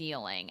you're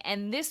feeling.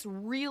 And this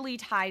really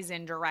ties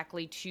in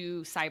directly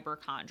to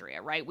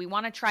cyberchondria, right? We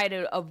want to try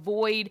to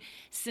avoid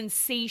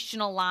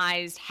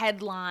sensationalized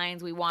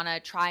headlines. We want to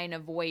try and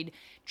avoid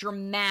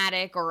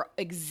dramatic or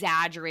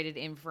exaggerated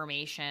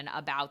information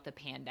about the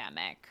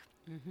pandemic.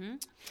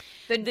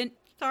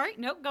 Sorry,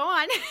 no, go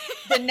on.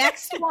 The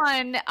next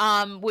one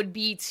would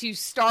be to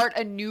start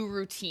a new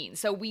routine.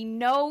 So we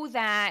know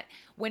that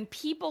when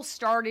people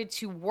started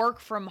to work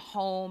from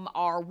home,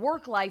 our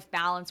work-life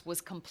balance was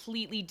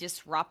completely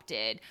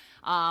disrupted.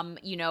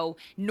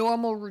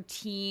 Normal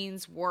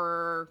routines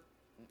were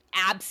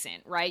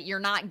absent, right? You're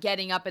not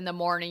getting up in the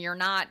morning, you're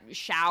not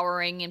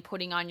showering and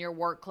putting on your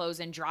work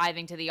clothes and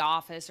driving to the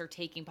office or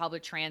taking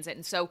public transit.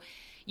 And so,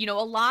 a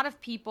lot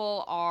of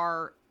people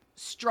are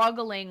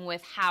struggling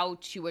with how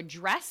to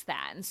address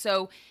that. And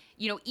so,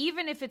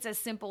 even if it's as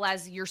simple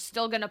as you're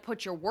still going to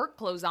put your work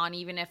clothes on,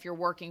 even if you're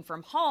working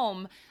from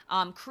home,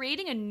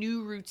 creating a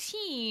new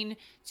routine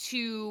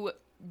to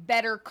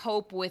better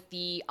cope with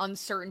the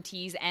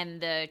uncertainties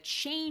and the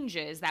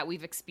changes that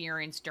we've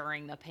experienced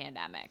during the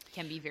pandemic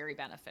can be very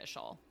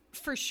beneficial.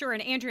 For sure.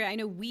 And Andrea, I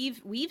know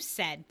we've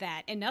said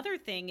that. Another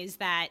thing is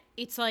that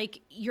it's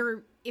like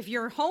if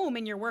you're home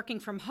and you're working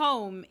from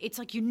home, it's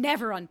like you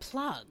never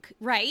unplug,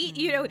 right?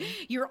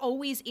 You're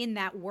always in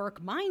that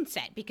work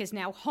mindset because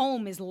now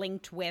home is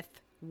linked with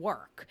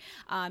work.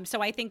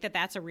 So I think that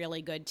that's a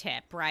really good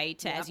tip,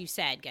 right? Yep. As you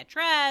said, get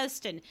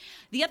dressed. And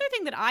the other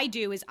thing that I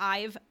do is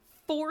I've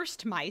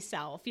forced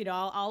myself,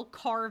 I'll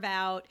carve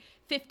out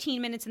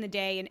 15 minutes in the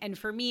day. And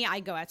for me, I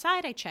go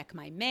outside, I check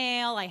my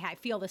mail, I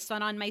feel the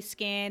sun on my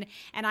skin,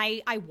 and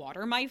I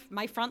water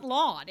my front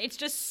lawn. It's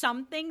just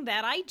something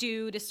that I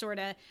do to sort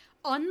of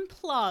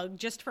unplug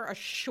just for a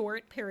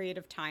short period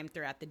of time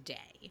throughout the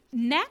day.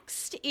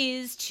 Next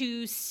is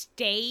to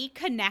stay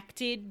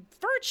connected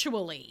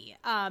virtually.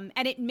 And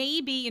it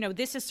may be,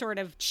 this is sort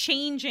of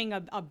changing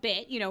a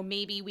bit.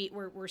 Maybe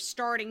we're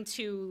starting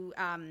to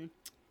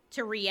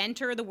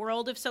re-enter the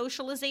world of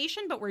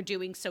socialization, but we're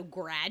doing so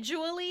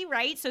gradually,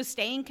 right? So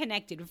staying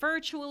connected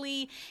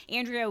virtually.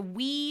 Andrea,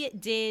 we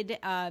did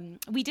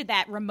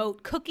that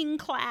remote cooking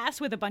class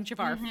with a bunch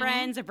of our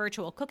friends, a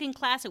virtual cooking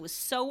class. It was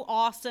so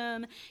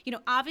awesome.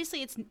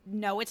 Obviously it's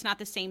not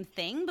the same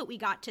thing, but we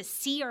got to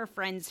see our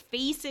friends'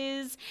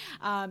 faces,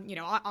 on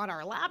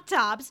our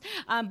laptops.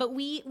 But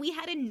we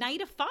had a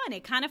night of fun.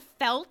 It kind of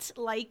felt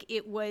like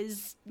it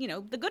was,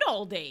 the good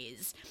old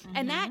days.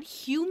 And that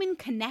human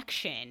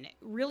connection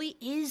really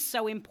is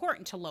so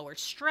important to lower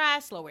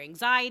stress, lower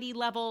anxiety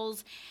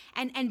levels,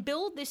 and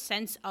build this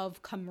sense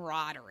of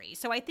camaraderie.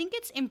 So I think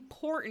it's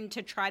important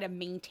to try to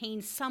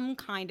maintain some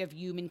kind of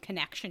human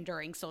connection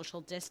during social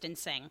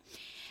distancing.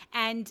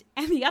 And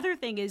the other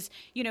thing is,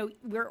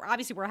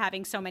 we're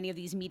having so many of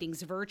these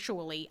meetings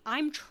virtually.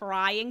 I'm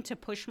trying to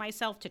push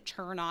myself to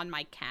turn on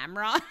my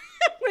camera,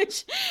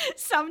 which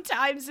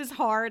sometimes is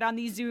hard on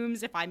these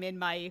Zooms if I'm in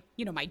my,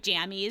 my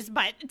jammies.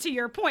 But to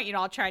your point,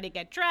 I'll try to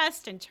get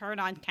dressed and turn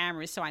on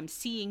cameras so I'm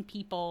seeing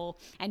people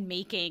and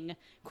making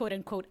quote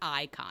unquote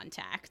eye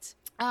contact.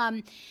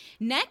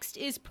 Next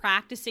is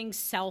practicing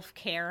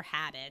self-care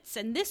habits.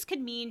 And this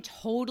could mean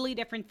totally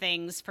different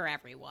things for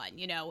everyone.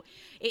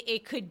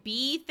 It could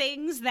be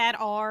things that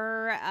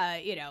are,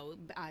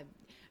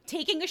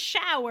 taking a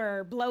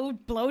shower,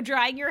 blow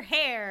drying your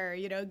hair,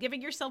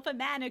 giving yourself a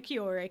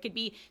manicure. It could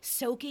be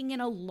soaking in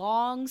a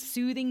long,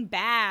 soothing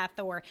bath,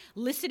 or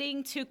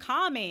listening to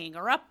calming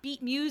or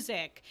upbeat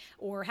music,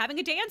 or having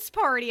a dance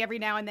party every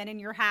now and then in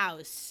your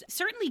house.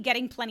 Certainly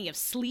getting plenty of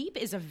sleep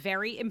is a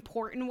very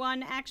important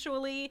one,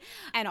 actually.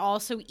 And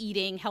also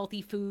eating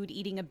healthy food,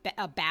 eating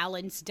a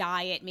balanced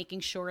diet,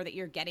 making sure that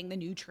you're getting the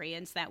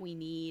nutrients that we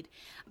need.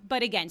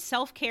 But again,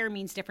 self-care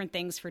means different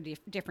things for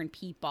different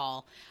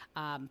people.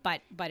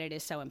 But it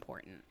is so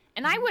important.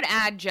 And I would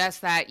add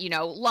just that,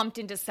 lumped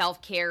into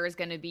self-care is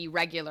going to be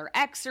regular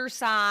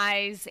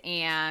exercise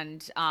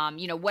and,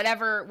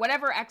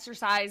 whatever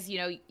exercise,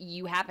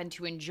 you happen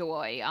to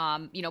enjoy.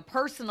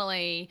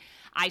 Personally,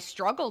 I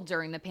struggled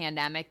during the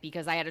pandemic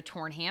because I had a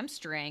torn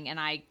hamstring and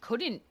I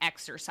couldn't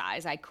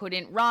exercise. I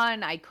couldn't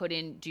run. I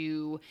couldn't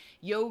do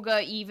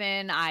yoga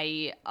even.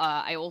 I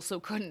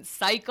also couldn't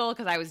cycle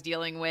because I was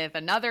dealing with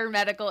another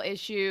medical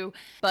issue.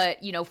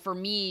 But, you know, for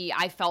me,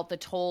 I felt the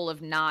toll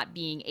of not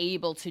being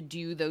able to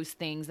do those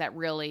things that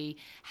really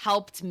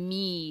helped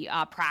me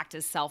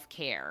practice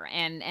self-care.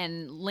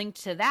 And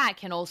linked to that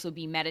can also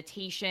be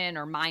meditation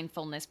or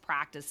mindfulness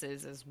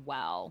practices as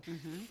well.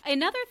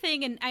 Another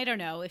thing, and I don't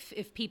know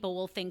if people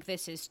will think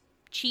this is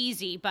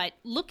cheesy, but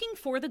looking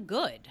for the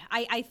good.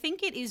 I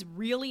think it is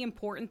really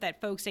important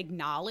that folks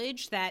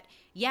acknowledge that,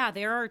 yeah,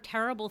 there are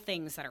terrible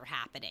things that are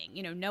happening.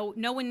 You know,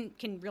 no one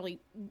can really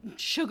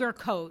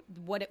sugarcoat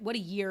what a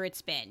year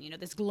it's been, you know,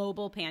 this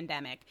global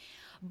pandemic.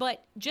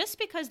 But just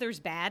because there's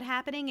bad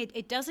happening,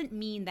 it doesn't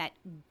mean that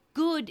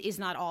good is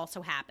not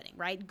also happening,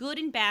 right? Good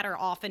and bad are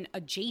often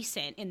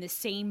adjacent in the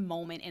same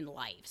moment in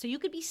life. So you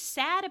could be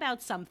sad about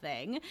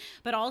something,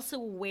 but also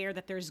aware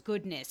that there's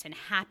goodness and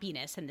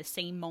happiness in the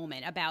same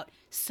moment about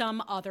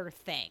some other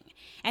thing.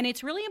 And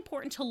it's really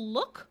important to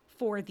look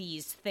for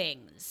these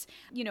things.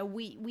 You know,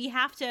 we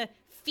have to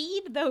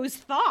feed those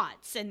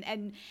thoughts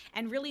and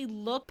really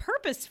look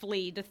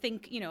purposefully to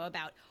think, you know,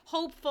 about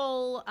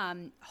hopeful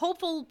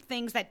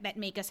things that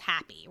make us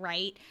happy,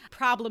 right?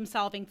 Problem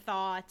solving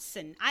thoughts.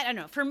 And I don't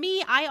know, for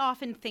me, I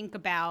often think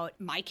about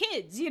my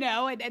kids, you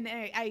know, and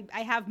I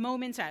have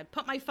moments I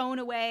put my phone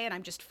away and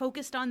I'm just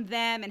focused on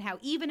them and how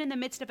even in the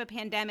midst of a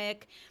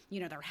pandemic,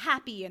 you know, they're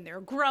happy and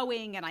they're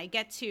growing and I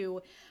get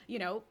to, you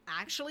know,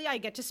 actually I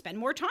get to spend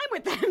more time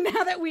with them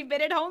now that we've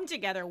been at home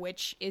together,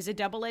 which is a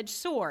double-edged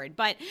sword.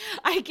 But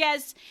I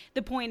guess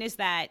the point is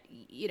that,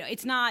 you know,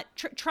 it's not,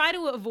 try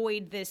to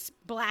avoid this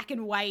black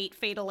and white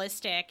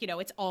fatalistic, you know,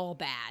 it's all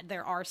bad.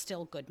 There are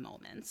still good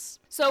moments.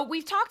 So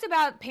we've talked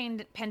about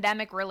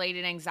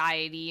pandemic-related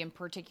anxiety, in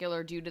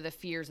particular due to the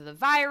fears of the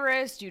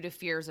virus, due to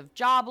fears of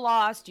job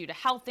loss, due to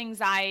health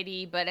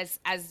anxiety. But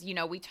as you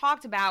know, we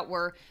talked about,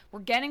 we're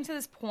getting to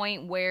this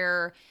point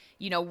where,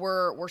 you know,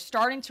 we're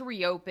starting to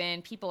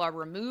reopen. People are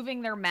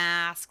removing their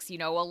masks. You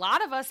know, a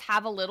lot of us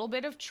have a little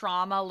bit of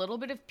trauma, a little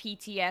bit of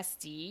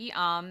PTSD.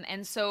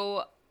 And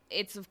so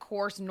it's, of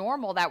course,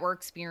 normal that we're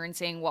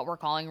experiencing what we're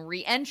calling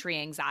re-entry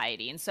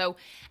anxiety. And so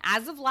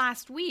as of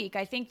last week,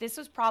 I think this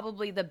was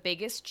probably the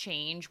biggest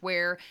change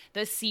where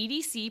the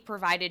CDC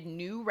provided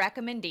new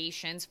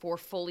recommendations for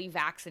fully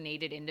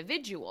vaccinated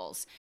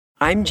individuals.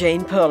 I'm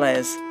Jane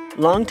Perlez,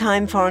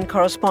 longtime foreign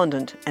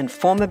correspondent and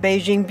former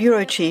Beijing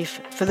bureau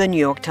chief for the New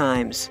York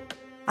Times.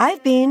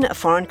 I've been a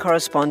foreign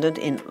correspondent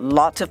in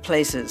lots of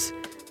places: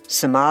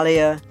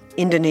 Somalia,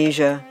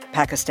 Indonesia,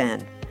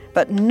 Pakistan,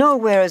 but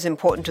nowhere as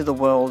important to the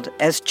world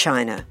as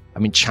China. I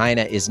mean,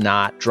 China is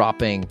not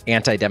dropping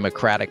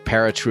anti-democratic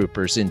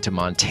paratroopers into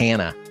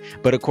Montana.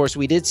 But of course,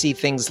 we did see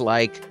things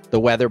like the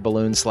weather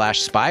balloon /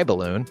 spy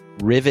balloon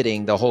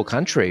riveting the whole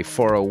country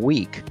for a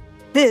week.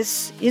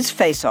 This is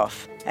Face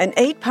Off, an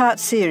 8-part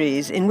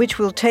series in which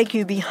we'll take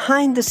you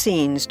behind the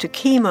scenes to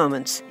key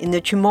moments in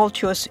the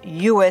tumultuous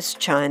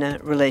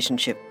U.S.-China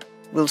relationship.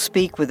 We'll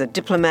speak with a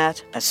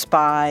diplomat, a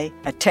spy,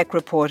 a tech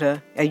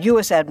reporter, a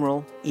U.S.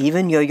 admiral,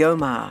 even Yo-Yo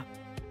Ma.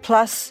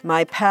 Plus,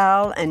 my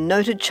pal and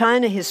noted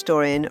China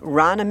historian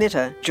Rana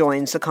Mitter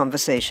joins the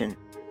conversation.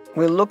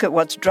 We'll look at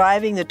what's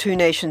driving the two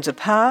nations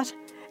apart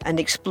and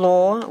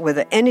explore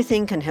whether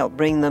anything can help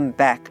bring them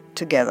back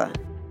together.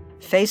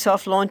 Face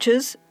Off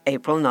launches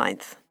April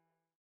 9th.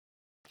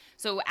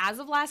 So as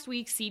of last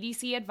week,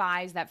 CDC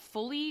advised that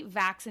fully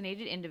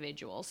vaccinated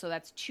individuals, so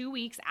that's 2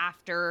 weeks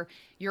after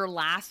your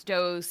last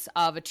dose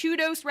of a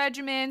 2-dose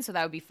regimen, so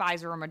that would be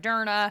Pfizer or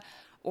Moderna,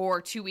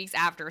 or 2 weeks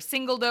after a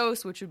single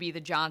dose, which would be the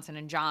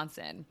Johnson &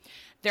 Johnson.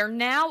 They're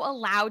now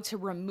allowed to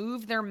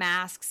remove their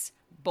masks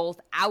both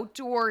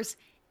outdoors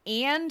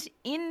and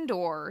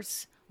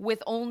indoors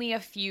with only a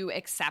few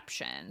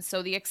exceptions.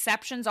 So the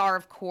exceptions are,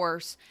 of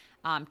course,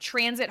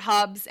 transit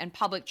hubs and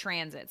public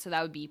transit. So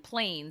that would be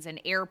planes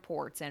and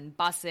airports and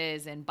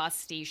buses and bus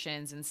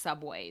stations and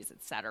subways,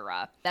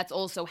 etc. That's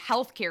also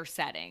healthcare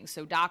settings,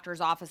 so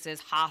doctors' offices,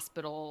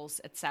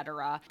 hospitals,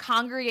 etc.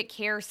 Congregate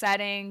care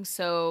settings,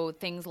 so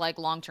things like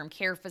long-term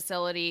care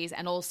facilities,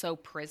 and also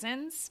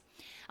prisons.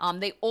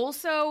 They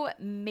also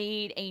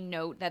made a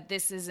note that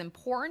this is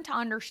important to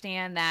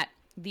understand that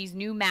these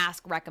new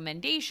mask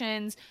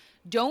recommendations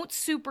don't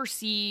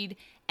supersede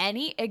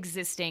any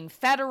existing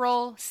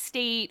federal,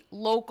 state,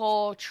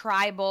 local,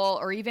 tribal,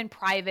 or even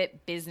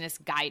private business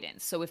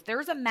guidance. So if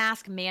there's a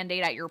mask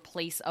mandate at your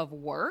place of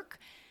work,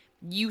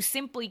 you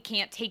simply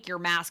can't take your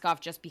mask off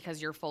just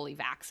because you're fully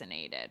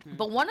vaccinated. Mm-hmm.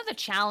 But one of the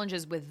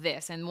challenges with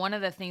this, and one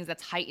of the things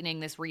that's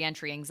heightening this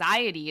reentry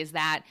anxiety, is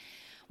that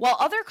While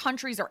other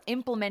countries are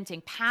implementing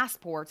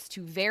passports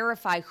to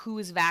verify who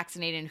is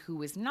vaccinated and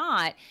who is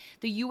not,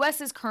 the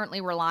U.S. is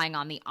currently relying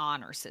on the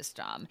honor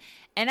system.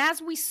 And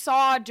as we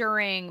saw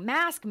during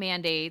mask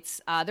mandates,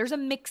 there's a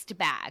mixed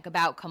bag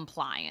about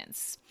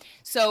compliance.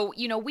 So,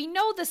 we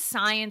know the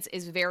science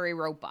is very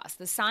robust.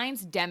 The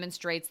science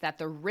demonstrates that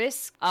the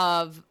risk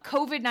of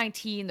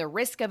COVID-19, the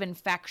risk of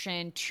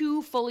infection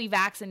to fully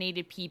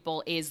vaccinated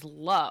people is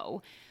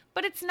low.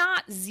 But it's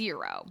not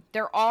zero.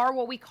 There are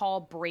what we call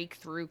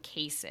breakthrough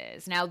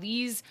cases. Now,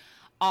 these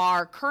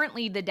are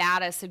currently the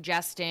data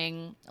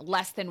suggesting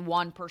less than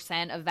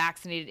 1% of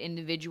vaccinated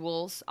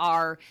individuals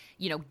are,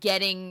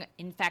 getting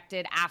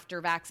infected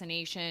after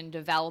vaccination,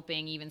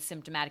 developing even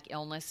symptomatic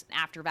illness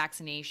after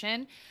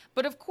vaccination.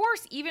 But of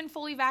course, even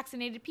fully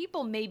vaccinated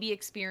people may be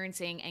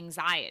experiencing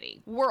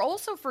anxiety. We're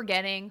also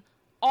forgetting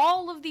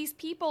all of these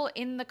people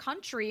in the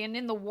country and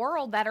in the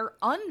world that are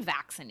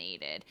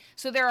unvaccinated.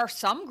 So there are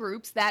some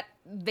groups that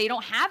they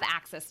don't have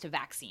access to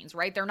vaccines,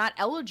 right? They're not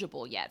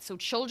eligible yet. So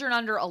children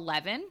under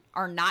 11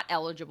 are not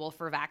eligible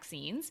for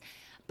vaccines.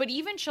 But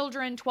even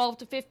children 12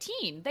 to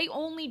 15, they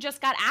only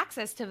just got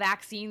access to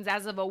vaccines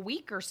as of a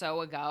week or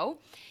so ago.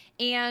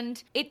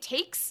 And it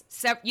takes,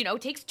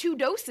 2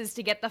 doses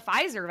to get the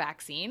Pfizer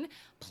vaccine.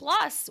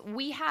 Plus,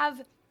 we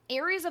have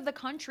areas of the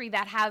country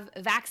that have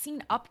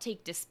vaccine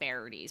uptake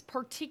disparities,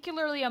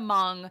 particularly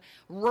among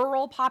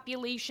rural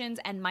populations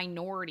and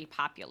minority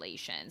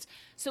populations.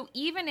 So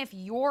even if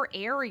your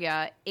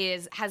area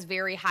has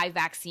very high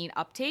vaccine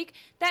uptake,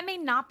 that may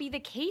not be the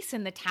case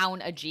in the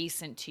town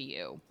adjacent to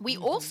you. We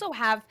also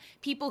have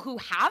people who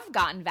have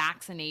gotten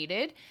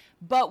vaccinated,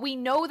 but we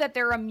know that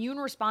their immune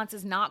response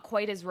is not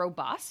quite as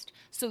robust.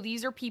 So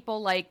these are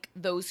people like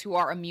those who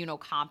are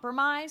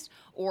immunocompromised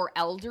or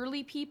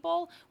elderly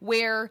people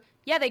where,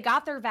 they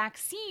got their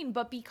vaccine,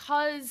 but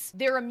because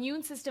their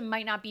immune system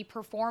might not be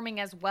performing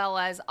as well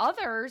as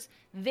others,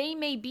 they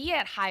may be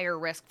at higher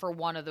risk for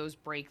one of those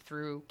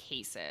breakthrough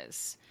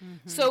cases.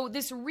 So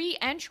this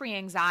re-entry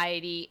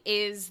anxiety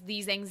is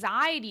these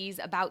anxieties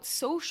about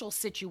social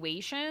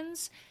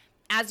situations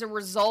as a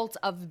result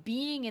of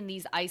being in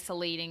these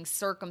isolating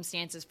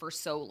circumstances for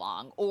so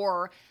long,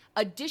 or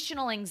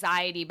additional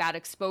anxiety about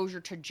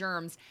exposure to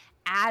germs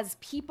as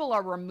people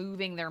are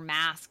removing their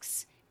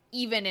masks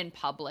even in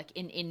public,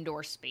 in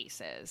indoor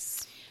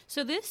spaces.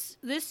 So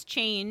this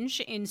change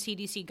in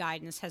CDC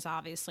guidance has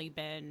obviously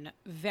been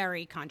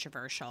very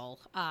controversial,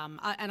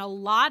 and a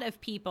lot of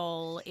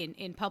people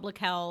in public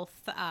health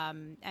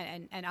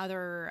and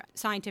other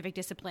scientific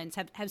disciplines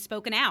have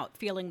spoken out,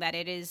 feeling that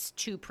it is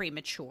too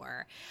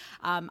premature.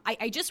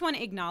 I just want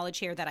to acknowledge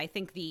here that I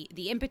think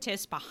the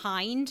impetus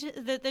behind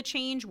the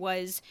change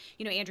was,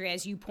 Andrea,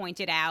 as you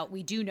pointed out,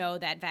 we do know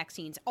that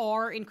vaccines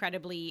are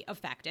incredibly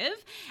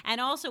effective,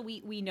 and also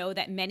we know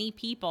that many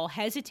people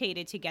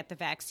hesitated to get the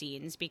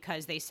vaccines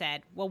because they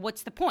said, well,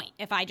 what's the point?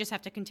 If I just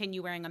have to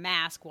continue wearing a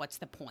mask, what's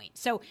the point?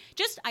 So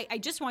I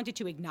just wanted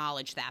to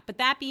acknowledge that. But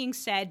that being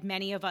said,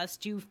 many of us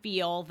do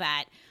feel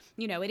that,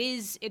 it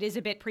is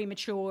a bit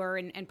premature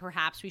and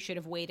perhaps we should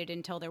have waited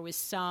until there was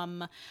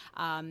some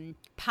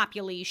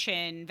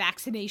population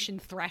vaccination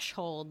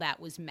threshold that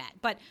was met.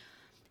 But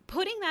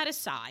putting that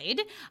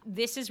aside,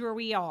 this is where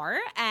we are,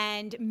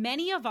 and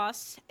many of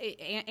us,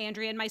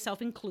 Andrea and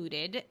myself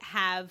included,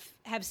 have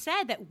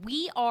said that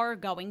we are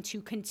going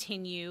to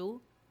continue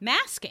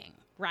masking,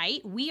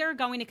 right? We are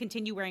going to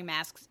continue wearing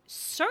masks,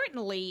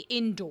 certainly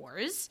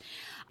indoors.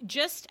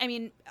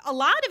 A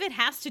lot of it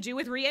has to do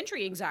with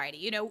reentry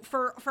anxiety.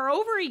 For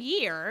over a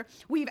year,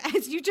 we've,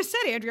 as you just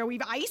said, Andrea,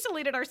 we've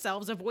isolated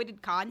ourselves,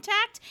 avoided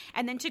contact,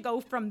 and then to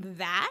go from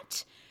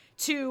that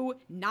to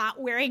not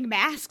wearing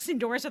masks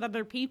indoors with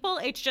other people,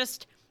 it's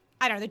just,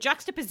 I don't know, the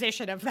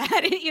juxtaposition of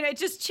that,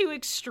 it's just too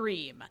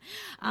extreme.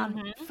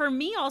 For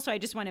me also, I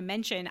just want to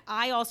mention,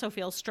 I also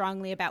feel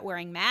strongly about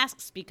wearing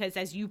masks because,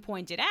 as you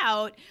pointed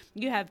out,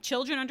 you have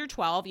children under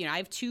 12. I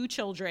have 2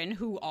 children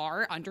who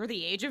are under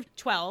the age of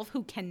 12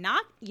 who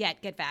cannot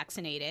yet get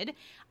vaccinated.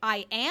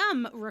 I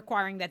am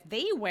requiring that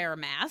they wear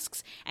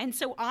masks, and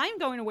so I'm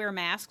going to wear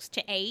masks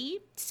to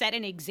set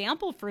an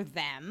example for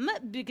them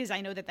because I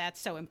know that that's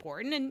so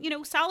important,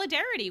 and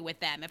solidarity with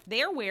them. If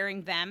they're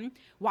wearing them,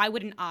 why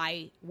wouldn't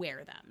I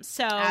wear them?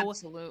 So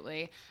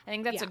absolutely, I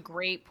think that's a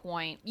great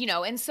point.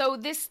 And so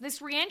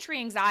this reentry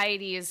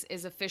anxiety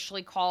is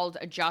officially called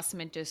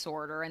adjustment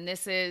disorder, and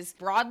this is,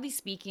 broadly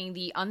speaking,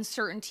 the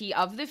uncertainty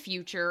of the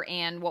future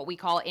and what we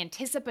call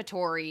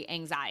anticipatory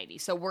anxiety.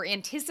 So we're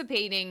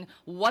anticipating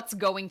what's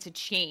going to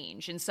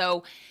change. And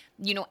so,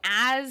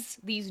 as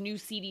these new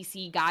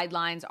CDC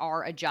guidelines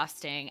are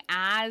adjusting,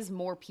 as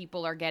more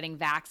people are getting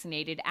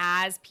vaccinated,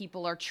 as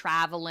people are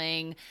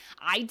traveling,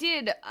 I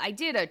did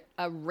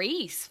a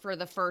race for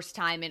the first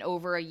time in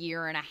over a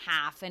year and a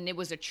half, and it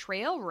was a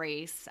trail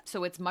race,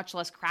 so it's much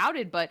less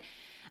crowded, but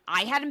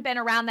I hadn't been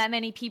around that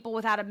many people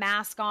without a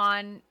mask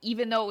on,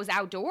 even though it was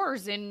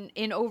outdoors in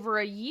over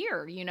a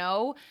year, you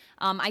know?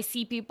 I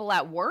see people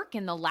at work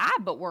in the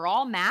lab, but we're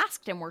all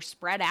masked and we're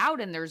spread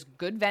out and there's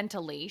good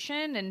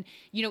ventilation. And,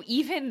 you know,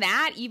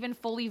 even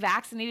fully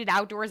vaccinated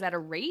outdoors at a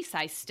race,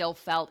 I still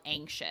felt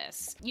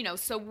anxious, you know,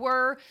 so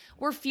we're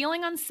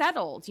feeling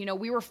unsettled. You know,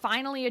 we were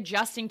finally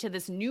adjusting to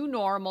this new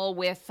normal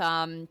with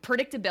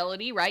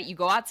predictability, right? You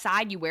go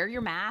outside, you wear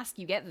your mask,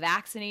 you get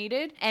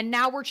vaccinated, and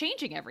now we're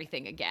changing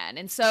everything again.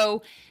 And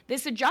so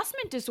this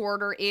adjustment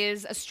disorder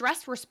is a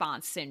stress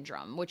response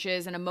syndrome, which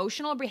is an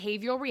emotional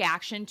behavioral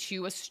reaction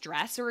to a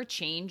stress or a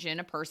change in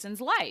a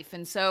person's life.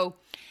 And so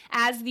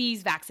as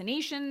these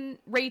vaccination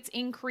rates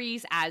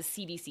increase, as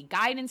CDC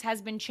guidance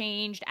has been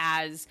changed,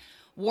 as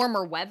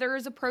warmer weather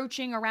is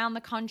approaching around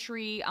the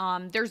country,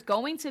 there's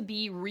going to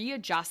be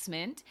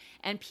readjustment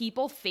and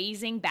people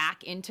phasing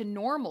back into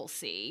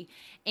normalcy.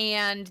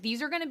 And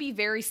these are going to be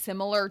very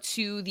similar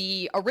to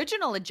the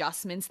original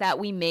adjustments that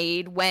we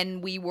made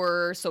when we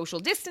were social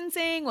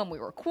distancing, when we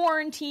were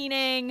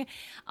quarantining.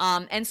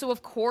 And so,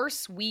 of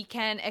course, we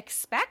can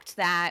expect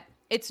that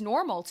it's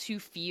normal to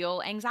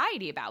feel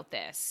anxiety about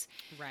this.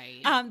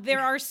 Right.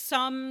 There are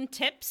some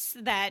tips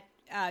that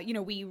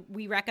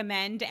we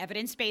recommend,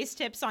 evidence-based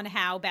tips on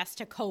how best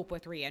to cope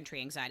with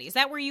reentry anxiety. Is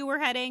that where you were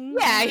heading?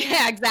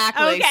 Yeah,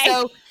 exactly.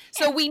 Okay.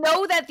 So we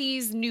know that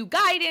these new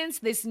guidance,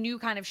 this new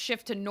kind of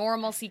shift to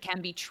normalcy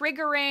can be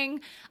triggering,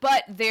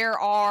 but there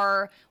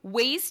are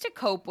ways to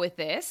cope with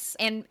this.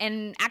 And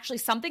actually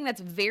something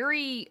that's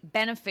very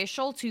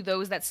beneficial to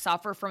those that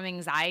suffer from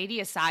anxiety,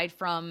 aside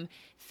from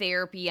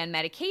therapy and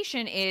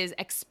medication, is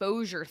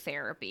exposure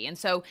therapy. And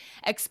so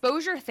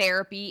exposure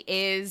therapy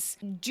is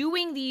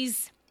doing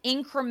these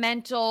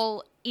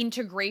incremental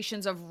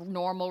integrations of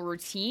normal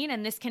routine,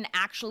 and this can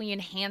actually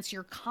enhance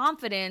your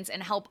confidence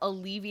and help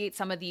alleviate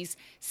some of these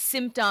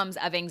symptoms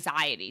of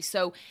anxiety.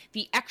 So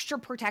the extra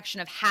protection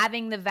of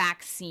having the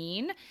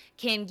vaccine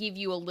can give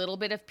you a little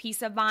bit of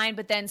peace of mind,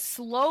 but then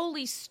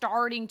slowly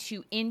starting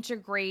to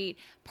integrate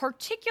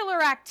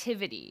particular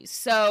activities.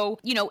 So,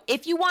 you know,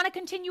 if you want to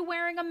continue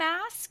wearing a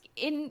mask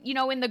in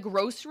the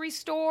grocery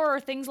store or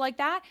things like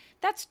that,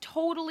 that's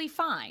totally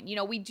fine. You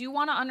know, we do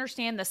want to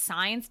understand the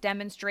science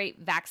demonstrate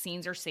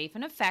vaccines are safe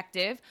and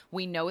effective.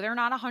 We know they're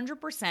not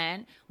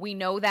 100%. We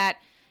know that,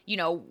 you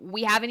know,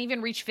 we haven't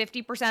even reached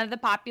 50% of the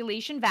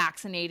population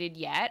vaccinated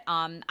yet.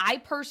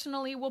 I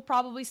personally will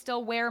probably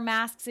still wear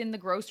masks in the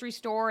grocery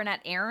store and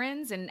at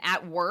errands and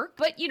at work,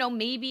 but, you know,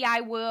 maybe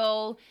I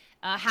will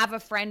have a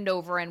friend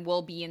over and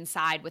we'll be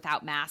inside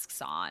without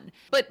masks on.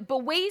 But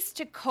ways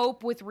to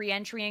cope with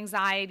reentry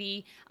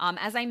anxiety,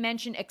 as I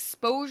mentioned,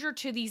 exposure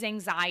to these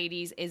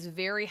anxieties is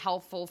very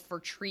helpful for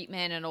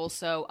treatment and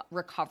also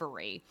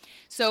recovery.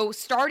 So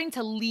starting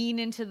to lean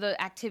into the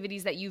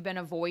activities that you've been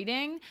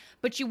avoiding,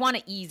 but you want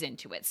to ease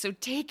into it. So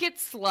take it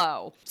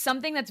slow.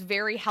 Something that's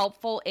very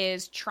helpful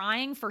is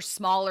trying for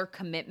smaller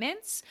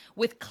commitments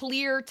with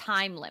clear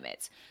time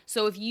limits.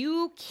 So if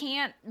you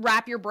can't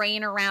wrap your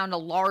brain around a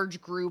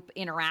large group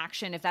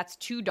interaction, if that's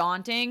too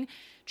daunting,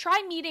 try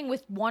meeting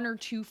with one or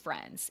two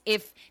friends.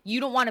 If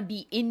you don't want to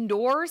be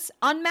indoors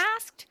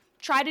unmasked,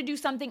 try to do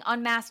something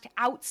unmasked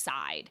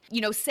outside. You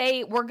know,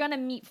 say we're going to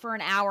meet for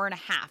an hour and a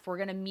half. We're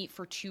going to meet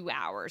for 2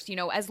 hours. You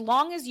know, as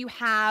long as you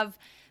have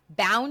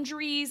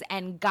boundaries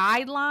and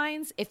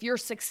guidelines, if you're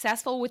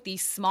successful with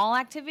these small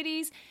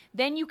activities,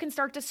 then you can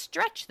start to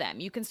stretch them.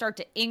 You can start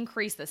to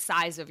increase the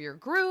size of your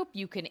group.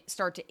 You can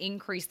start to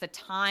increase the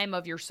time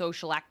of your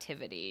social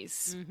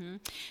activities. Mm-hmm.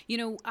 You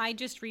know, I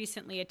just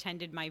recently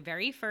attended my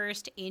very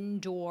first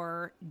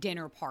indoor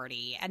dinner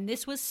party, and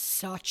this was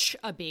such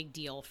a big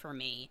deal for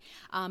me.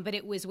 But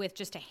it was with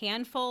just a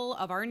handful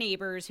of our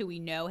neighbors who we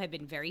know have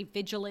been very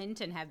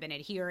vigilant and have been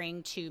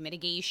adhering to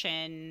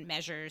mitigation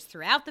measures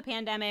throughout the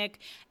pandemic.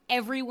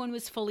 Everyone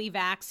was fully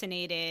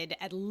vaccinated.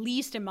 At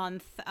least a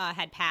month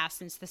had passed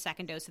since the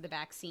second dose of the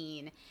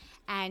vaccine.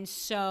 And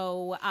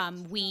so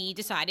we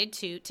decided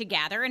to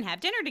gather and have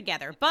dinner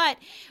together. But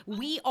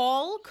we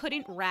all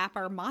couldn't wrap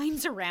our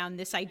minds around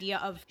this idea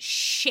of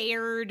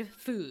shared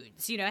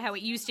foods. You know, how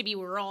it used to be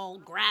we were all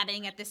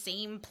grabbing at the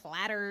same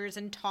platters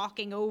and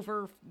talking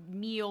over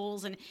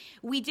meals. And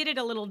we did it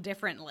a little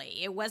differently.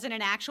 It wasn't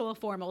an actual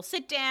formal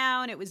sit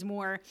down. It was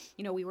more,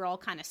 you know, we were all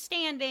kind of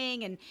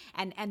standing.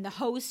 And the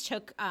host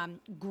took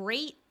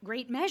great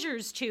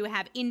measures to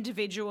have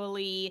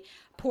individually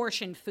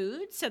portioned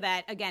food so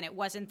that, again, it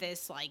wasn't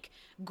this like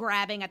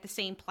grabbing at the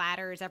same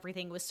platters.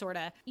 Everything was sort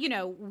of, you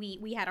know,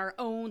 we had our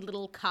own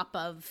little cup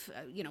of,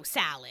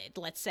 salad,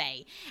 let's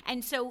say.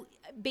 And so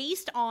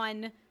based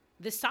on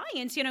the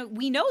science, you know,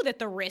 we know that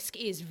the risk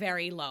is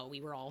very low.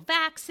 We were all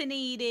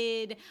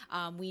vaccinated.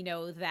 We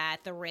know that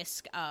the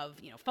risk of,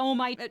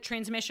 fomite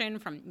transmission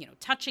from,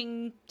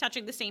 touching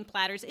the same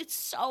platters, it's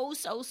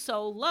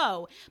so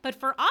low. But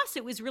for us,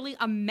 it was really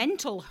a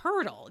mental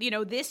hurdle. You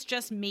know, this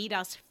just made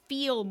us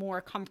feel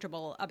more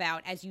comfortable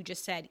about, as you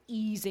just said,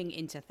 easing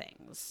into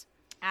things.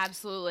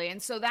 Absolutely.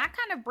 And so that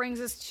kind of brings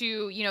us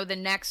to, the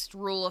next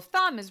rule of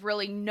thumb is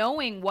really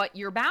knowing what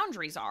your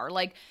boundaries are.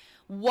 Like,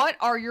 what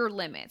are your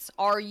limits?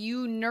 Are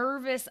you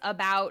nervous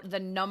about the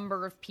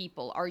number of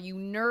people? Are you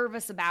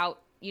nervous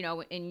about,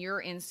 in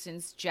your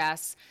instance,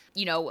 Jess,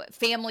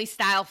 family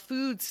style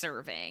food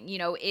serving?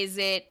 Is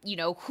it,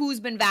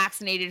 who's been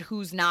vaccinated,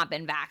 who's not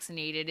been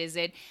vaccinated? Is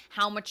it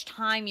how much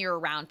time you're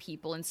around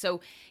people? And so,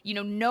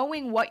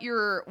 knowing what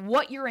your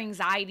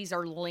anxieties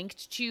are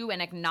linked to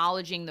and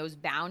acknowledging those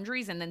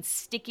boundaries and then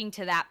sticking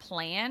to that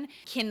plan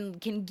can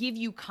give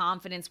you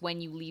confidence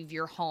when you leave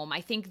your home.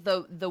 I think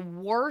the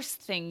worst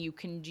thing you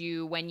can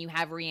do when you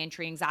have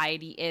reentry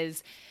anxiety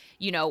is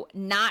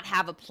not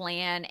have a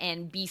plan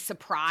and be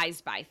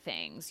surprised by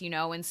things,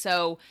 and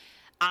so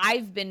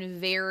I've been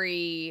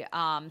very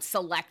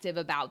selective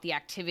about the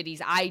activities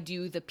I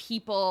do, the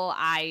people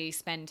I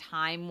spend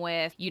time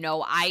with.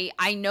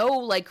 I know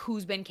like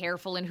who's been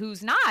careful and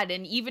who's not.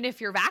 And even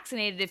if you're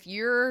vaccinated, if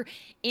you're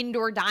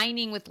indoor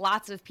dining with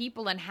lots of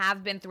people and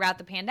have been throughout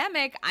the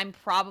pandemic, I'm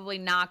probably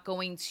not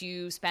going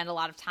to spend a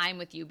lot of time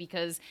with you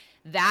because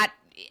that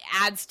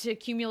adds to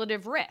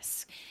cumulative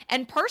risk.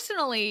 And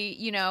personally,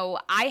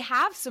 I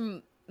have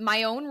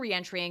my own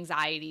reentry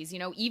anxieties,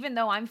 even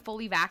though I'm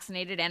fully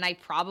vaccinated and I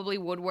probably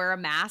would wear a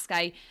mask,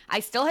 I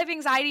still have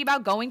anxiety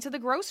about going to the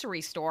grocery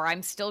store.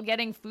 I'm still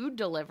getting food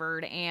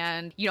delivered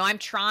and, I'm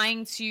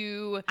trying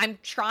to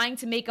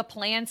make a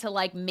plan to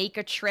like make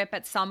a trip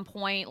at some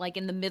point, like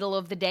in the middle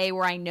of the day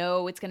where I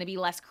know it's going to be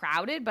less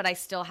crowded, but I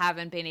still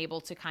haven't been able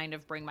to kind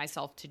of bring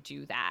myself to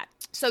do that.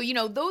 So,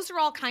 those are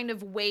all kind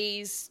of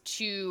ways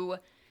to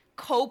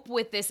cope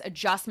with this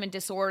adjustment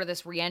disorder,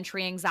 this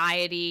reentry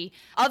anxiety.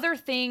 Other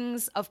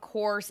things, of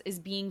course, is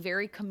being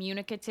very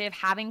communicative,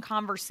 having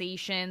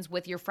conversations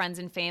with your friends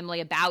and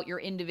family about your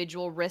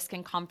individual risk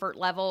and comfort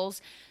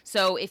levels.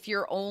 So if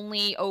you're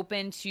only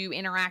open to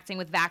interacting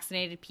with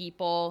vaccinated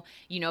people,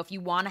 if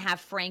you want to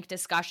have frank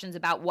discussions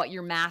about what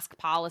your mask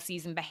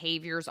policies and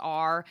behaviors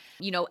are,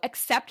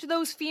 accept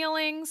those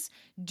feelings,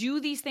 do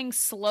these things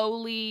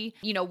slowly.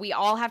 We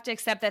all have to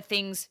accept that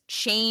things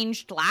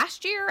changed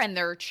last year and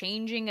they're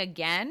changing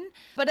again.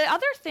 But the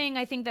other thing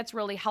I think that's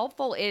really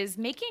helpful is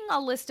making a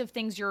list of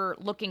things you're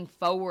looking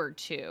forward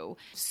to.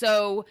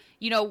 So,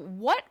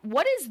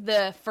 what is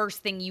the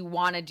first thing you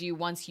want to do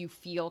once you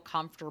feel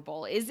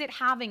comfortable? Is it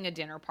having a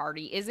dinner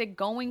party? Is it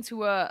going to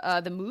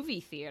the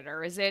movie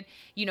theater? Is it,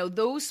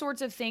 those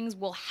sorts of things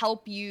will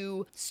help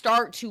you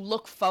start to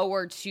look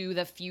forward to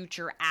the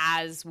future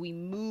as we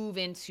move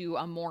into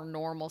a more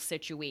normal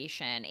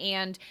situation.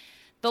 And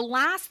the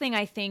last thing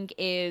I think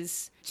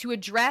is to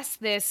address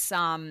this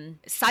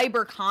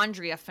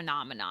cyberchondria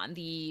phenomenon,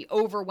 the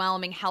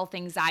overwhelming health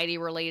anxiety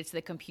related to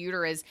the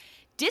computer, is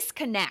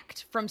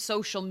disconnect from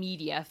social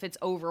media if it's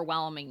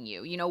overwhelming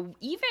you.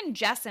 Even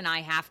Jess and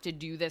I have to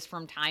do this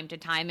from time to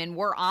time, and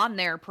we're on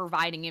there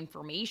providing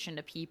information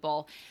to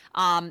people.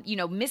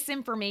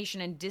 Misinformation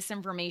and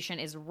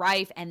disinformation is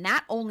rife, and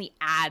that only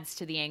adds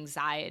to the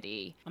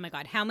anxiety. Oh my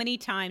God, how many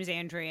times,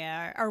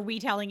 Andrea, are we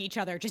telling each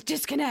other, just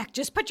disconnect,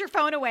 just put your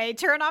phone away,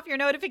 turn off your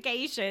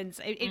notifications?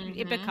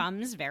 It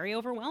becomes very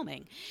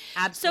overwhelming.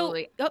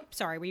 Absolutely. So,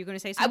 sorry, were you going to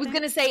say something? I was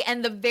going to say,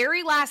 and the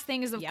very last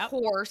thing is, of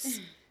course,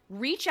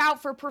 reach out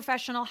for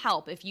professional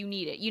help if you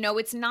need it.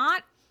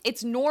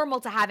 It's normal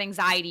to have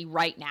anxiety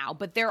right now,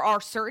 but there are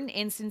certain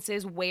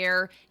instances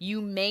where you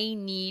may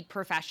need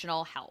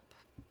professional help.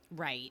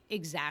 Right,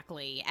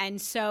 exactly.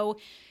 And so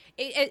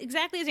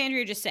exactly as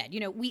Andrea just said,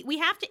 we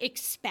have to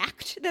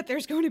expect that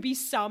there's going to be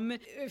some,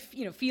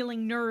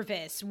 feeling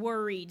nervous,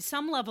 worried,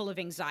 some level of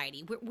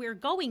anxiety. We're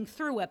going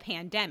through a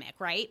pandemic,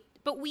 right?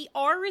 But we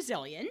are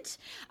resilient.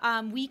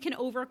 We can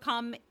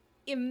overcome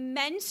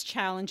immense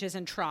challenges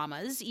and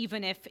traumas,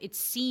 even if it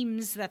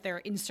seems that they're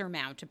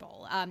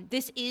insurmountable.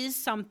 This is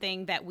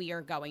something that we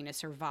are going to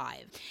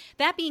survive.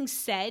 That being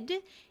said,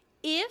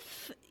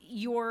 if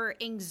your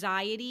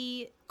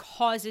anxiety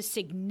causes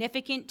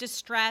significant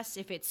distress,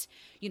 if it's,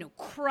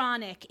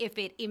 chronic, if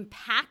it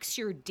impacts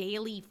your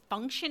daily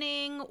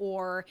functioning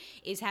or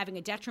is having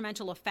a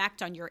detrimental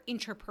effect on your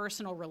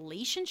interpersonal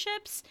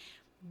relationships,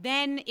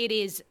 then it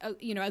is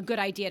a good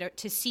idea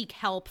to seek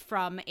help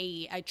from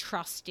a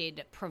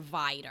trusted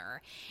provider.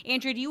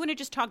 Andrea, do you want to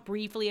just talk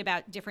briefly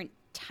about different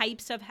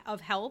types of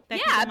help that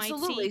people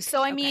absolutely might seek?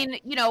 So I mean,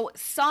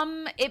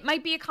 it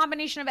might be a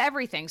combination of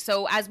everything.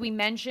 So as we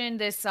mentioned,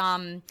 this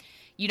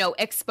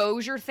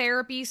exposure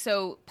therapy,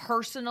 so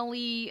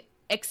personally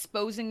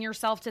exposing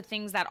yourself to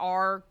things that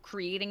are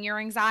creating your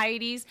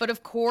anxieties. But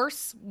of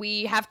course,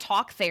 we have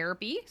talk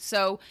therapy.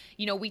 So,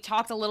 we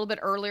talked a little bit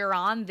earlier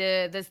on,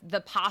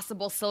 the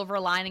possible silver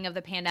lining of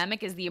the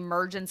pandemic is the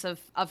emergence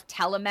of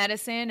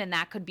telemedicine, and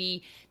that could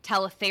be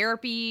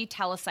teletherapy,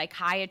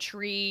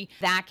 telepsychiatry.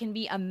 That can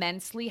be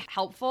immensely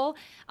helpful.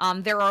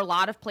 There are a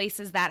lot of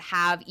places that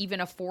have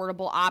even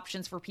affordable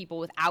options for people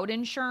without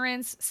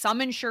insurance. Some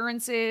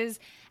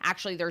insurances,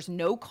 actually, there's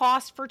no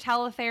cost for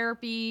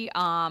teletherapy.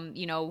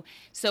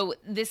 So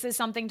this is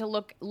something to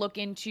look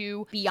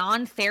into.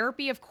 Beyond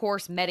therapy, of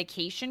course,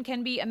 medication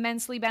can be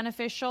immensely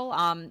beneficial.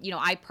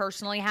 I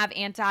personally have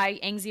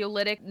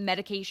anti-anxiolytic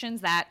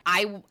medications that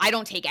I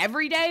don't take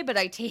every day, but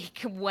I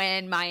take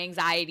when my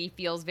anxiety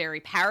feels very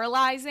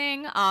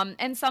paralyzing.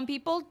 And some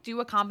people do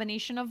a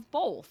combination of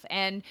both.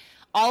 And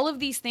all of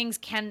these things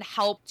can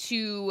help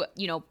to,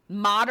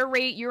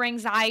 moderate your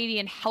anxiety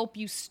and help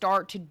you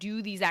start to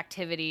do these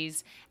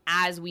activities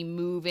as we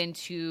move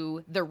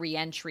into the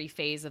reentry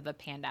phase of the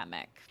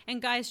pandemic. And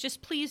guys,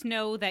 just please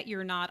know that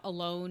you're not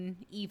alone.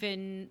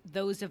 Even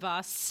those of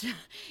us,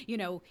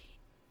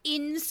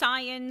 in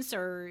science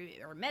or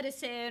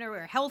medicine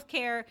or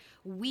healthcare,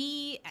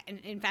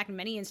 in fact, in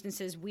many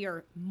instances, we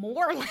are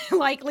more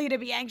likely to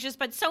be anxious,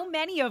 but so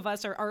many of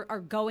us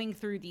are going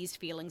through these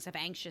feelings of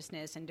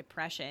anxiousness and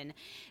depression.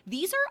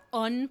 These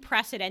are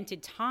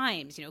unprecedented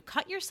times.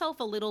 Cut yourself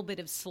a little bit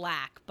of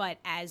slack, but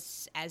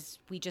as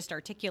we just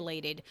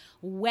articulated,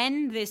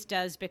 when this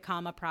does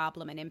become a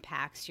problem and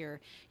impacts your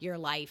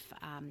life,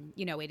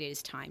 it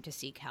is time to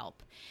seek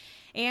help.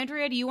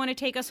 Andrea, do you want to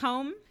take us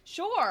home?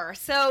 Sure.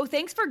 So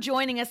thanks for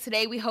joining us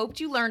today. We hoped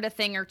you learned a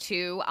thing or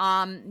two.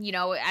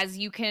 As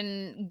you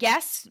can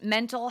guess,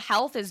 mental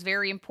health is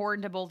very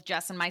important to both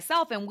Jess and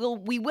myself, and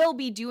we will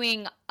be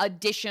doing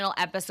additional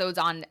episodes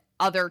on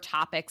other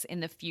topics in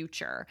the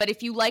future. But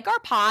if you like our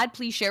pod,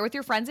 please share with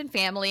your friends and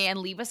family and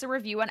leave us a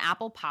review on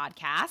Apple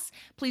Podcasts.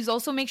 Please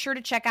also make sure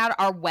to check out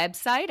our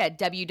website at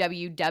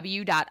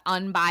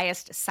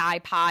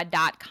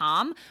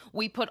www.unbiasedscipod.com.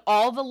 We put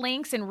all the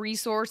links and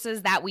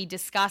resources that we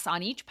discuss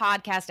on each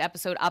podcast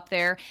episode up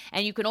there,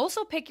 and you can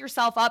also pick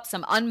yourself up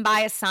some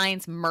Unbiased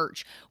Science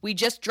merch. We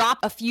just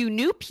dropped a few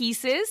new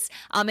pieces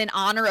in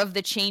honor of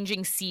the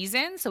changing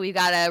season. So we've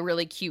got a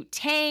really cute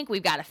tank,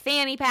 we've got a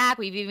fanny pack,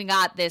 we've even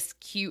got this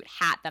cute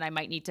hat that I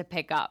might need to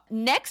pick up.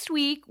 Next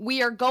week,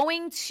 we are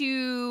going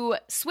to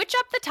switch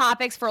up the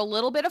topics for a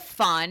little bit of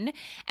fun,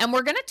 and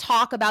we're going to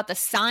talk about the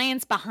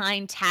science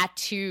behind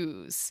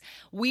tattoos.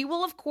 We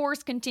will, of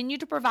course, continue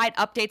to provide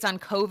updates on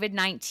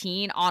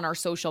COVID-19 on our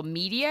social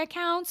media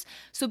accounts,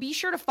 so be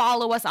sure to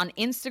follow us on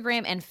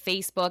Instagram and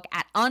Facebook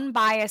at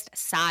Unbiased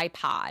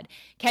SciPod.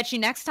 Catch you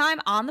next time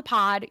on the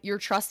pod, your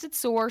trusted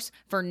source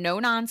for no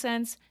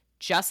nonsense,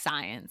 just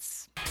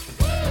science.